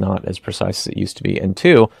is not as precise as it used to be. And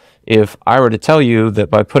two, if I were to tell you that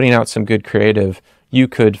by putting out some good creative, you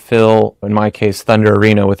could fill, in my case, Thunder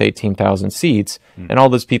Arena with 18,000 seats, and all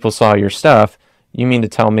those people saw your stuff, you mean to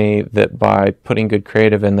tell me that by putting good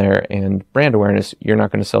creative in there and brand awareness, you're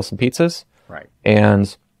not going to sell some pizzas? Right.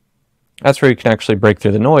 And that's where you can actually break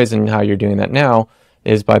through the noise, and how you're doing that now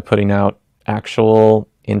is by putting out actual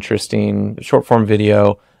interesting short form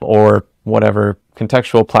video or whatever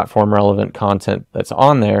contextual platform relevant content that's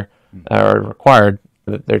on there or required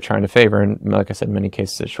that they're trying to favor. And like I said, in many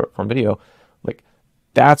cases, it's short form video. Like,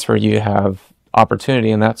 that's where you have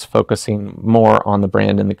opportunity, and that's focusing more on the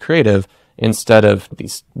brand and the creative instead of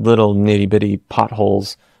these little nitty bitty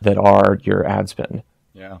potholes that are your ad spend.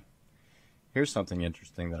 Yeah. Here's something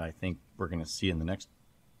interesting that I think we're going to see in the next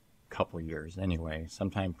couple of years anyway,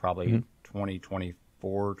 sometime probably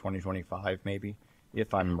 2024, 2025 maybe.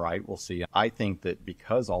 If I'm right, we'll see. I think that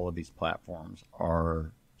because all of these platforms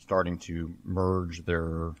are starting to merge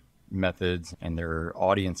their methods and their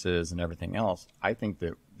audiences and everything else, I think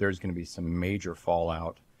that there's going to be some major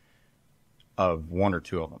fallout of one or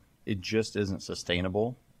two of them. It just isn't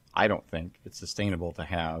sustainable. I don't think it's sustainable to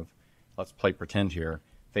have, let's play pretend here,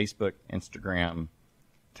 Facebook, Instagram,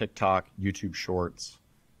 TikTok, YouTube Shorts,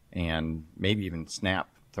 and maybe even Snap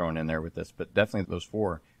thrown in there with this, but definitely those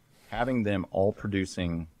 4, having them all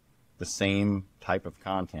producing the same type of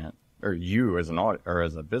content, or you as an or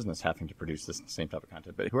as a business having to produce this same type of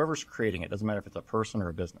content, but whoever's creating it, doesn't matter if it's a person or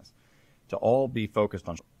a business, to all be focused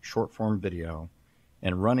on short form video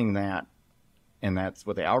and running that, and that's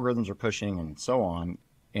what the algorithms are pushing and so on,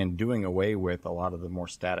 and doing away with a lot of the more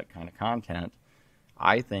static kind of content,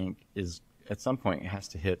 I think is at some point it has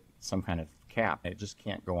to hit some kind of cap. It just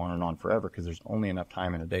can't go on and on forever, because there's only enough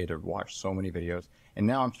time in a day to watch so many videos. And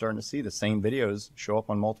now I'm starting to see the same videos show up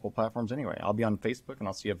on multiple platforms anyway. I'll be on Facebook and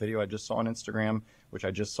I'll see a video I just saw on Instagram, which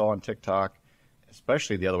I just saw on TikTok,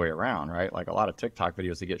 especially the other way around, right? Like a lot of TikTok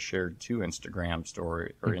videos that get shared to Instagram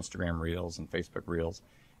story or Instagram Reels and Facebook Reels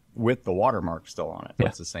with the watermark still on it.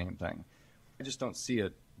 That's the same thing. I just don't see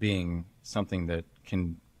it being something that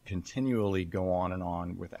can continually go on and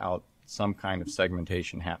on without some kind of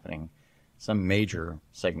segmentation happening, some major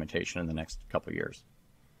segmentation in the next couple of years.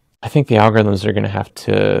 I think the algorithms are going to have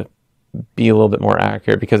to be a little bit more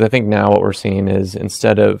accurate, because I think now what we're seeing is,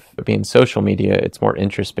 instead of being social media, it's more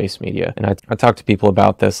interest-based media. And I talk to people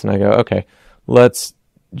about this and I go, okay, let's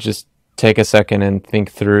just take a second and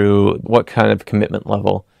think through what kind of commitment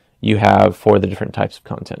level you have for the different types of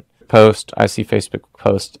content. Post, I see Facebook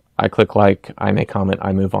post, I click like, I make comment,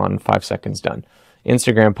 I move on, 5 seconds, done.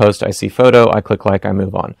 Instagram post, I see photo, I click like, I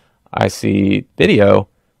move on. I see video,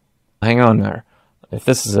 hang on there. If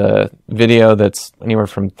this is a video that's anywhere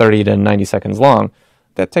from 30 to 90 seconds long,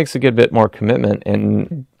 that takes a good bit more commitment.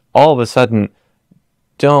 And all of a sudden,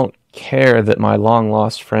 don't care that my long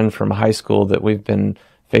lost friend from high school that we've been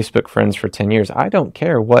Facebook friends for 10 years, I don't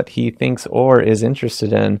care what he thinks or is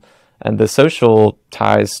interested in, and the social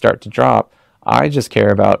ties start to drop. I just care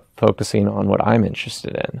about focusing on what I'm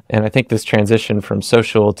interested in. And I think this transition from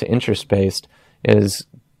social to interest-based is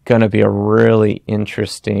going to be a really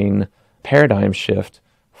interesting paradigm shift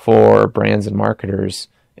for brands and marketers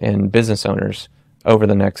and business owners over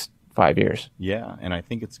the next 5 years. Yeah, and I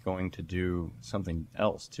think it's going to do something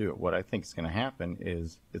else too. What I think is going to happen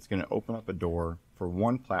is it's going to open up a door for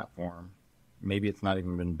one platform. Maybe it's not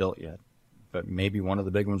even been built yet, but maybe one of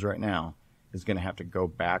the big ones right now is going to have to go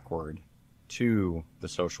backward to the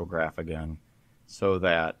social graph again so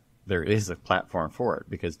that there is a platform for it.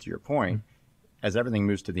 Because to your point, as everything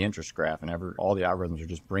moves to the interest graph and all the algorithms are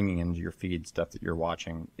just bringing into your feed stuff that you're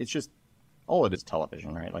watching, it's just, all it is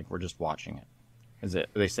television, right? Like, we're just watching it.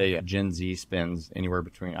 They say Gen Z spends anywhere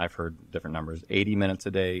between, I've heard different numbers, 80 minutes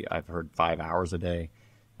a day. I've heard 5 hours a day,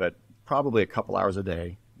 but probably a couple hours a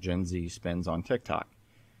day Gen Z spends on TikTok,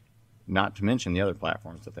 not to mention the other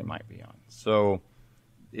platforms that they might be on. So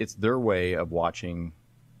it's their way of watching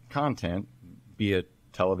content, be it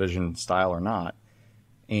television style or not.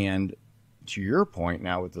 And to your point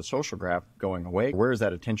now, with the social graph going away, where is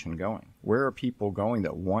that attention going? Where are people going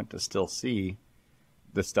that want to still see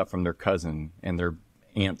the stuff from their cousin and their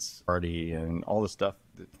aunt's party and all the stuff,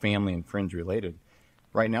 family and friends related?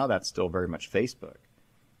 Right now, that's still very much Facebook.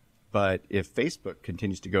 But if Facebook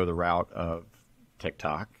continues to go the route of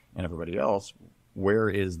TikTok and everybody else, where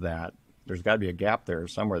is that? There's got to be a gap there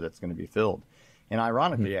somewhere that's going to be filled. And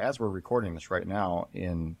ironically, as we're recording this right now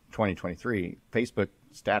in 2023, Facebook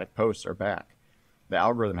static posts are back. The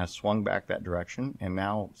algorithm has swung back that direction, and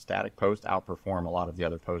now static posts outperform a lot of the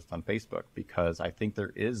other posts on Facebook, because I think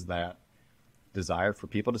there is that desire for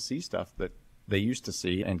people to see stuff that they used to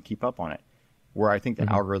see and keep up on it. Where I think the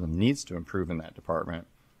algorithm needs to improve in that department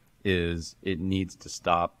is it needs to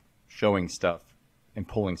stop showing stuff and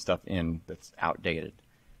pulling stuff in that's outdated.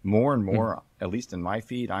 More and more, at least in my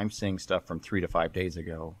feed, I'm seeing stuff from 3 to 5 days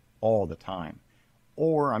ago all the time.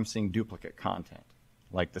 Or I'm seeing duplicate content.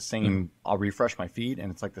 Like the same, I'll refresh my feed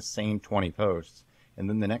and it's like the same 20 posts. And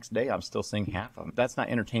then the next day I'm still seeing half of them. That's not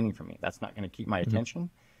entertaining for me. That's not going to keep my attention.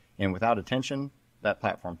 And without attention, that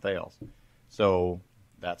platform fails. So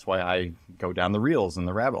that's why I go down the reels and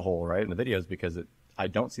the rabbit hole, right, in the videos, because I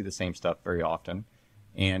don't see the same stuff very often,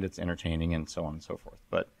 and it's entertaining and so on and so forth.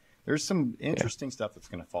 But there's some interesting stuff that's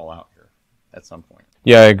going to fall out here at some point.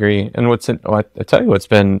 Yeah, I agree. And I tell you what's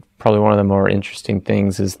been probably one of the more interesting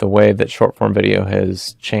things is the way that short form video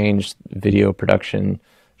has changed video production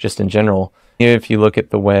just in general. If you look at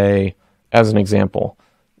the way, as an example,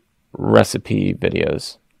 recipe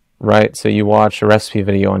videos, right? So you watch a recipe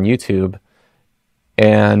video on YouTube,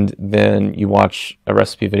 and then you watch a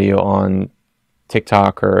recipe video on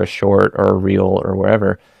TikTok or a short or a reel or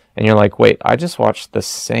wherever, and you're like, wait, I just watched the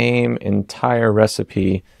same entire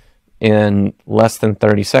recipe in less than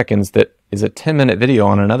 30 seconds that is a 10-minute video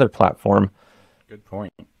on another platform. Good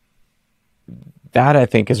point. That, I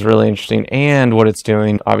think, is really interesting. And what it's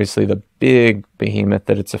doing, obviously the big behemoth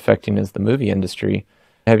that it's affecting is the movie industry.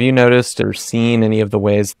 Have you noticed or seen any of the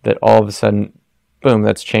ways that all of a sudden, boom,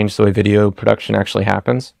 that's changed the way video production actually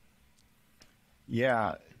happens?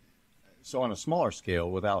 Yeah. So on a smaller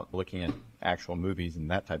scale, without looking at actual movies and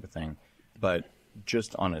that type of thing, but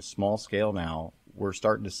just on a small scale now, we're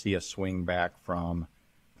starting to see a swing back from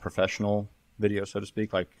professional video, so to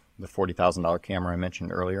speak, like the $40,000 camera I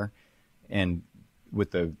mentioned earlier. And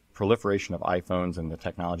with the proliferation of iPhones and the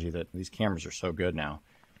technology that these cameras are so good now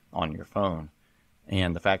on your phone,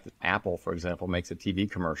 and the fact that Apple, for example, makes a TV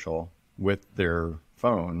commercial with their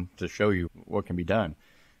phone to show you what can be done,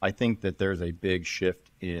 I think that there's a big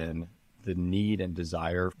shift in the need and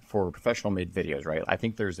desire for professional-made videos, right? I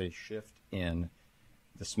think there's a shift in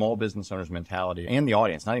the small business owner's mentality and the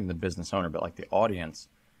audience, not even the business owner, but like the audience,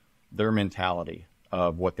 their mentality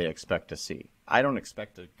of what they expect to see. I don't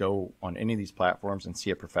expect to go on any of these platforms and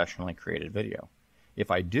see a professionally created video.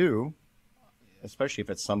 If I do, especially if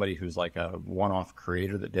it's somebody who's like a one-off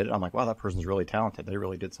creator that did it, I'm like, wow, that person's really talented. They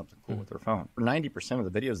really did something cool with their phone. 90%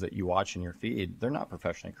 of the videos that you watch in your feed, they're not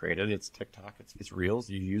professionally created. It's TikTok, it's Reels.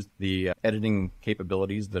 You use the editing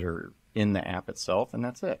capabilities that are in the app itself, and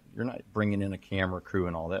that's it. You're not bringing in a camera crew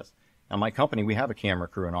and all this. Now, my company, we have a camera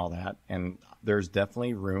crew and all that, and there's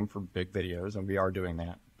definitely room for big videos, and we are doing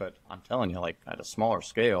that. But I'm telling you, like at a smaller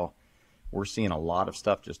scale, we're seeing a lot of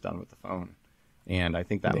stuff just done with the phone. And I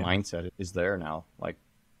think that mindset is there now, like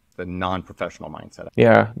the non-professional mindset.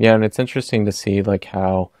 Yeah, and it's interesting to see like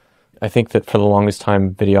how I think that for the longest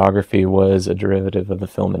time, videography was a derivative of the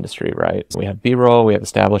film industry, right? We have B-roll, we have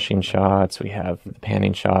establishing shots, we have the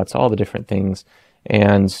panning shots, all the different things.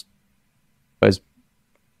 And as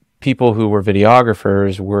people who were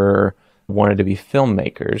videographers wanted to be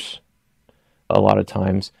filmmakers a lot of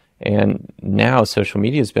times. And now social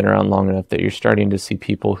media has been around long enough that you're starting to see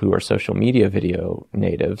people who are social media video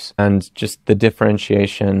natives, and just the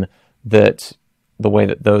differentiation that the way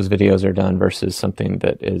that those videos are done versus something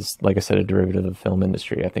that is, like I said, a derivative of the film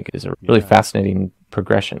industry, I think is a really fascinating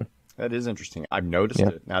progression. That is interesting. I've noticed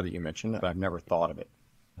it now that you mentioned it, but I've never thought of it.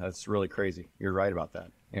 That's really crazy. You're right about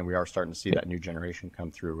that. And we are starting to see that new generation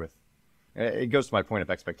come through with, it goes to my point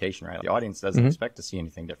of expectation, right? The audience doesn't expect to see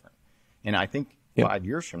anything different. And I think 5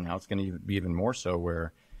 years from now, it's going to be even more so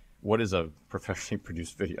where what is a professionally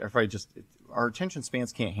produced video? If our attention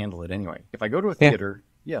spans can't handle it anyway. If I go to a theater,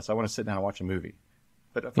 yes, I want to sit down and watch a movie.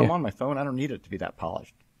 But if I'm on my phone, I don't need it to be that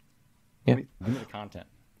polished. Give me the content.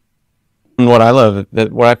 And what I love,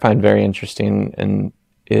 what I find very interesting,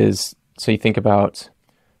 is, so you think about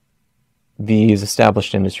these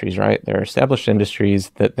established industries, right? There are established industries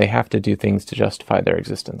that they have to do things to justify their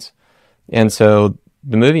existence. And so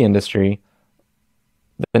the movie industry,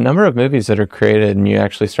 the number of movies that are created and you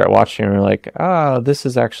actually start watching and you're like, this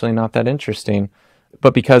is actually not that interesting.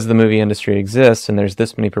 But because the movie industry exists and there's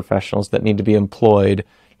this many professionals that need to be employed,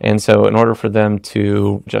 and so in order for them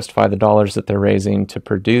to justify the dollars that they're raising to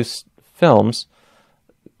produce films,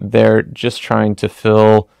 they're just trying to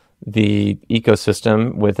fill the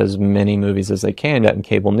ecosystem with as many movies as they can in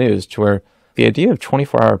cable news, to where the idea of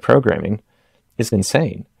 24-hour programming is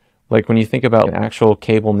insane. Like when you think about an actual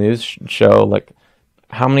cable news show, like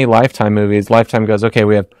how many Lifetime movies, Lifetime goes, okay,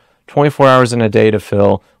 we have 24 hours in a day to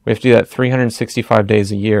fill. We have to do that 365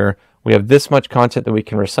 days a year. We have this much content that we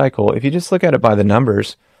can recycle. If you just look at it by the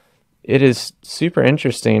numbers, it is super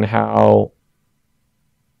interesting how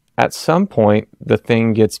at some point the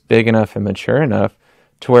thing gets big enough and mature enough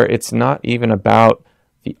to where it's not even about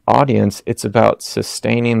the audience, it's about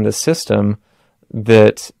sustaining the system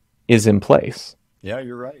that is in place. Yeah,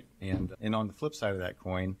 you're right. And on the flip side of that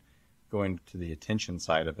coin, going to the attention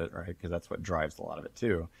side of it, right, because that's what drives a lot of it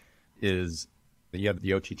too, is you have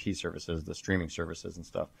the OTT services, the streaming services and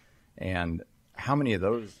stuff. And how many of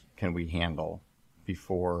those can we handle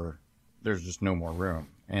before there's just no more room?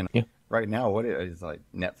 And right now, what is like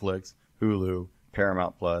Netflix, Hulu,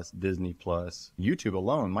 Paramount Plus, Disney Plus, YouTube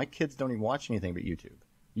alone, my kids don't even watch anything but YouTube.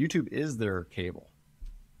 YouTube is their cable.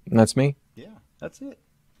 And that's me. Yeah, that's it.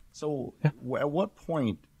 So at what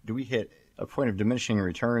point do we hit a point of diminishing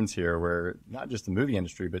returns here where not just the movie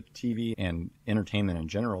industry, but TV and entertainment in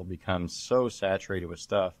general becomes so saturated with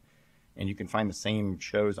stuff, and you can find the same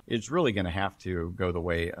shows? It's really going to have to go the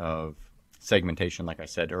way of segmentation, like I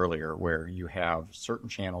said earlier, where you have certain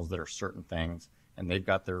channels that are certain things, and they've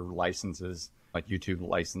got their licenses, like YouTube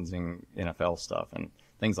licensing NFL stuff and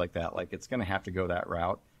things like that. Like, it's going to have to go that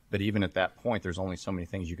route. But even at that point, there's only so many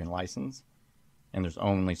things you can license, and there's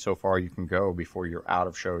only so far you can go before you're out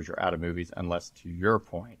of shows, you're out of movies, unless, to your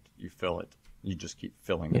point, you fill it. You just keep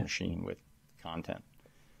filling the machine with content.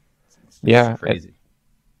 It's crazy.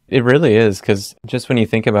 It really is, because just when you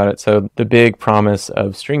think about it, so the big promise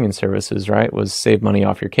of streaming services, right, was save money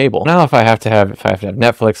off your cable. Now, if I have to have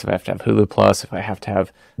Netflix, if I have to have Hulu Plus, if I have to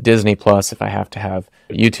have Disney Plus, if I have to have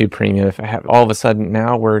YouTube Premium, if I have, all of a sudden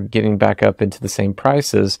now we're getting back up into the same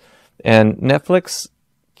prices, and Netflix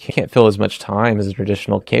can't fill as much time as a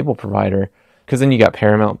traditional cable provider, because then you got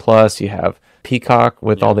Paramount Plus, you have Peacock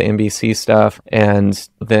with all the NBC stuff, and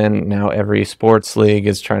then now every sports league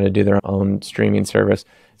is trying to do their own streaming service.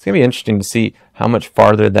 It's going to be interesting to see how much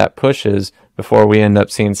farther that pushes before we end up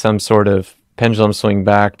seeing some sort of pendulum swing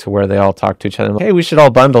back to where they all talk to each other. Hey, we should all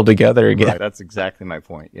bundle together again. Right, that's exactly my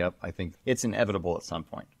point. Yep, I think it's inevitable at some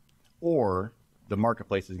point. Or the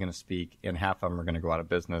marketplace is going to speak, and half of them are going to go out of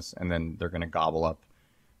business, and then they're going to gobble up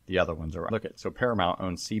the other ones. So Paramount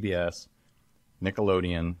owns CBS,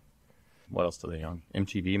 Nickelodeon. What else do they own?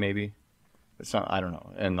 MTV maybe? It's not, I don't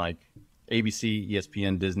know. And like ABC,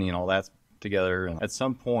 ESPN, Disney, and all that's together. And at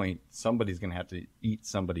some point, somebody's going to have to eat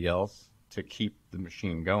somebody else to keep the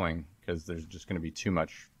machine going, because there's just going to be too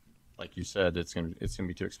much. Like you said, it's going to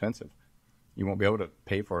be too expensive. You won't be able to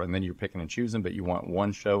pay for it, and then you're picking and choosing. But you want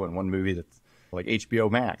one show and one movie that's like HBO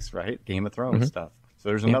Max, right? Game of Thrones stuff. So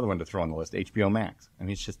there's another one to throw on the list, HBO Max. I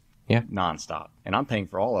mean, it's just nonstop. And I'm paying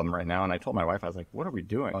for all of them right now. And I told my wife, I was like, "What are we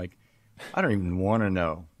doing? Like, I don't even want to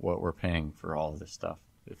know what we're paying for all of this stuff.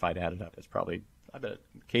 If I'd add it up, it's probably, I bet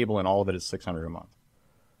cable and all of it is $600 a month.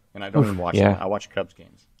 And I don't even watch them. I watch Cubs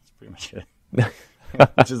games. That's pretty much it.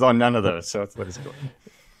 Which is on none of those, so that's what it's going.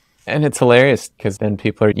 And it's hilarious because then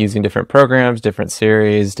people are using different programs, different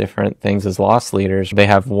series, different things as loss leaders. They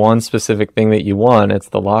have one specific thing that you want. It's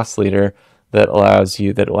the loss leader that allows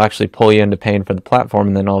you, that will actually pull you into paying for the platform.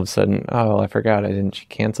 And then all of a sudden, oh, I forgot I didn't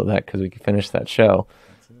cancel that because we could finish that show.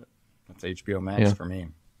 That's it. That's HBO Max for me.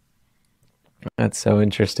 That's so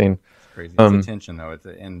interesting. It's crazy. It's attention, though.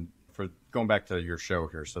 And for going back to your show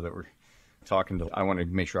here, so that we're talking to, I want to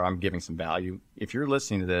make sure I'm giving some value. If you're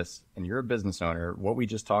listening to this and you're a business owner, what we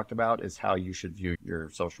just talked about is how you should view your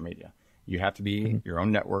social media. You have to be your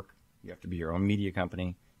own network. You have to be your own media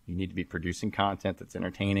company. You need to be producing content that's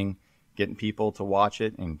entertaining, getting people to watch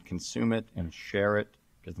it and consume it and share it,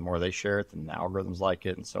 because the more they share it, then the algorithms like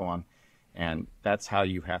it and so on. And that's how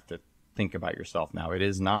you have to think about yourself now. It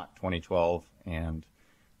is not 2012, and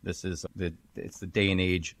this is it's the day and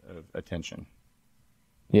age of attention.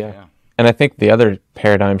 Yeah. And I think the other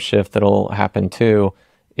paradigm shift that'll happen too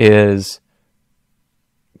is,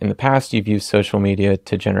 in the past, you've used social media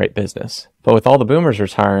to generate business. But with all the boomers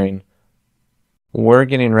retiring, we're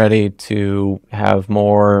getting ready to have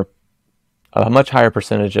a much higher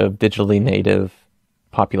percentage of digitally native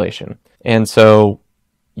population. And so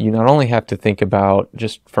you not only have to think about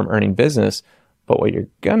just from earning business, but what you're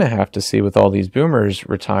going to have to see with all these boomers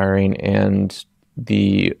retiring and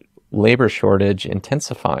the labor shortage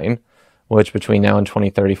intensifying, which between now and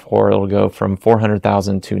 2034, it'll go from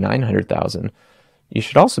 400,000 to 900,000. You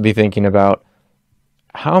should also be thinking about,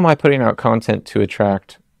 how am I putting out content to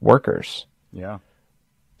attract workers? Yeah.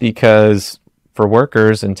 Because for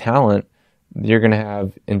workers and talent, you're going to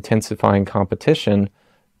have intensifying competition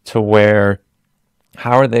to where,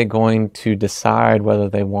 how are they going to decide whether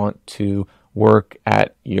they want to work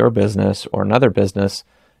at your business or another business?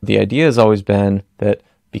 The idea has always been that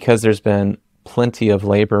because there's been plenty of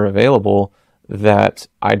labor available, that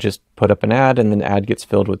I just put up an ad and the ad gets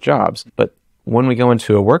filled with jobs. But when we go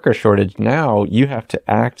into a worker shortage now, you have to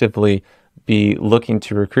actively be looking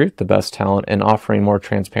to recruit the best talent and offering more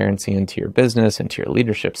transparency into your business, into your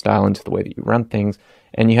leadership style, into the way that you run things.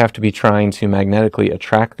 And you have to be trying to magnetically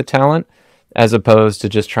attract the talent as opposed to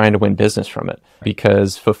just trying to win business from it.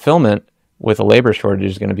 Because fulfillment with a labor shortage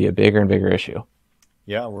is going to be a bigger and bigger issue.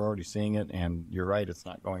 Yeah, we're already seeing it. And you're right, it's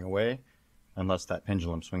not going away unless that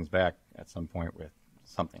pendulum swings back at some point with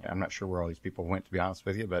something. I'm not sure where all these people went, to be honest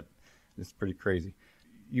with you, but it's pretty crazy.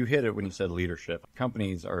 You hit it when you said leadership.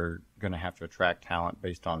 Companies are going to have to attract talent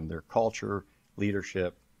based on their culture,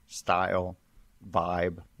 leadership, style,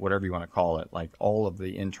 vibe, whatever you want to call it, like all of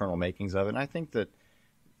the internal makings of it. And I think that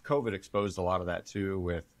COVID exposed a lot of that too,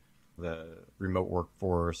 with the remote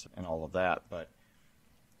workforce and all of that. But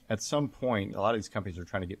at some point, a lot of these companies are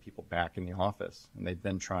trying to get people back in the office, and they've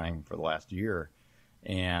been trying for the last year.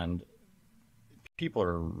 And people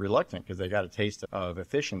are reluctant because they got a taste of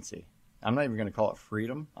efficiency. I'm not even going to call it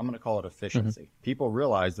freedom. I'm going to call it efficiency. People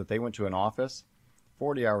realize that they went to an office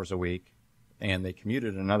 40 hours a week and they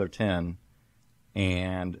commuted another 10,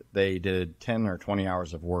 and they did 10 or 20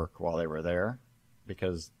 hours of work while they were there,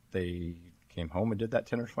 because they came home and did that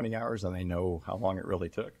 10 or 20 hours and they know how long it really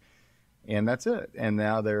took. And that's it. And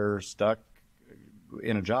now they're stuck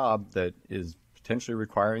in a job that is potentially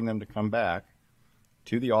requiring them to come back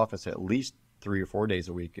to the office at least 3 or 4 days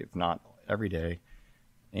a week, if not every day.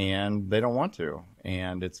 And they don't want to.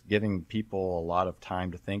 And it's giving people a lot of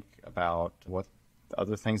time to think about what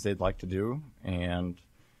other things they'd like to do. And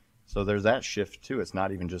so there's that shift too. It's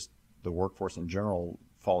not even just the workforce in general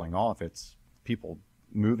falling off. It's people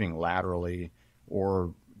moving laterally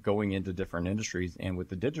or going into different industries. And with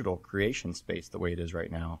the digital creation space the way it is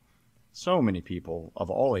right now, so many people of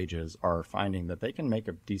all ages are finding that they can make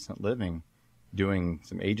a decent living doing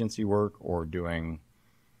some agency work or doing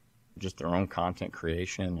just their own content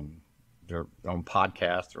creation and their own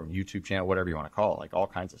podcast, their own YouTube channel, whatever you want to call it, like all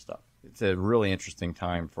kinds of stuff. It's a really interesting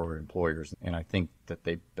time for employers, and I think that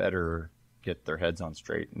they better get their heads on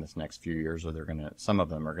straight in this next few years, or some of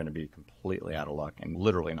them are going to be completely out of luck and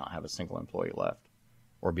literally not have a single employee left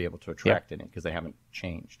or be able to attract any, because they haven't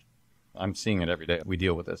changed. I'm seeing it every day. We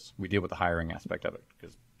deal with this. We deal with the hiring aspect of it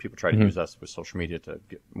because people try to use us with social media to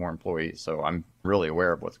get more employees. So I'm really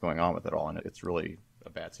aware of what's going on with it all, and it's really a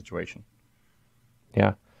bad situation.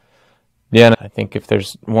 Yeah. Yeah, and I think if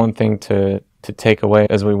there's one thing to take away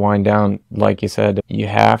as we wind down, like you said, you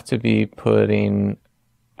have to be putting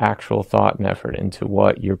actual thought and effort into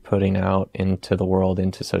what you're putting out into the world,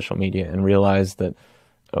 into social media, and realize that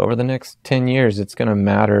over the next 10 years, it's going to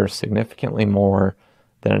matter significantly more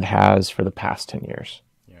than it has for the past 10 years.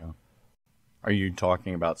 Yeah. Are you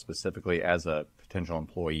talking about specifically as a potential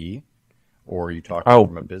employee, or are you talking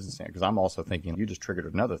from a business standpoint? Because I'm also thinking, you just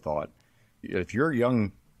triggered another thought. If you're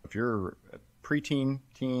young, if you're preteen,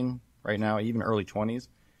 teen, right now, even early 20s,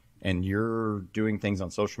 and you're doing things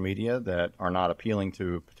on social media that are not appealing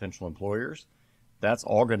to potential employers, that's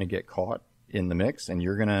all going to get caught in the mix, and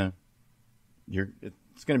it's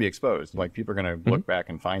going to be exposed. Like, people are going to look back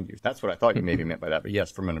and find you. That's what I thought you maybe meant by that. But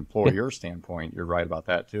yes, from an employer standpoint, you're right about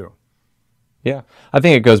that too. Yeah, I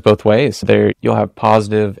think it goes both ways. There, you'll have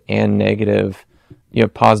positive and negative. You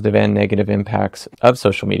have positive and negative impacts of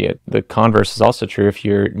social media. The converse is also true. If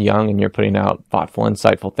you're young and you're putting out thoughtful,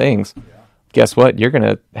 insightful things, guess what? You're going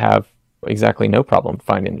to have exactly no problem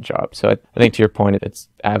finding a job. So I think, to your point, it's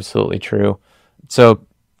absolutely true. So,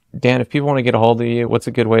 Dan, if people want to get a hold of you, what's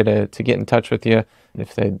a good way to get in touch with you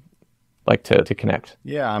if they'd like to connect?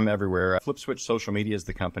 Yeah, I'm everywhere. Flipswitch Social Media is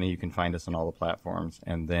the company. You can find us on all the platforms.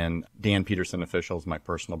 And then Dan Peterson Official is my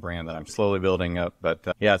personal brand that I'm slowly building up. But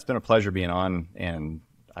yeah, it's been a pleasure being on, and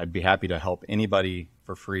I'd be happy to help anybody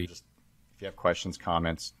for free. Just if you have questions,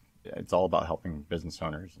 comments, it's all about helping business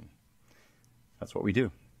owners. And that's what we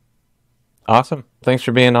do. Awesome. Thanks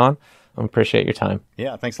for being on. I appreciate your time.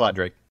 Yeah, thanks a lot, Drake.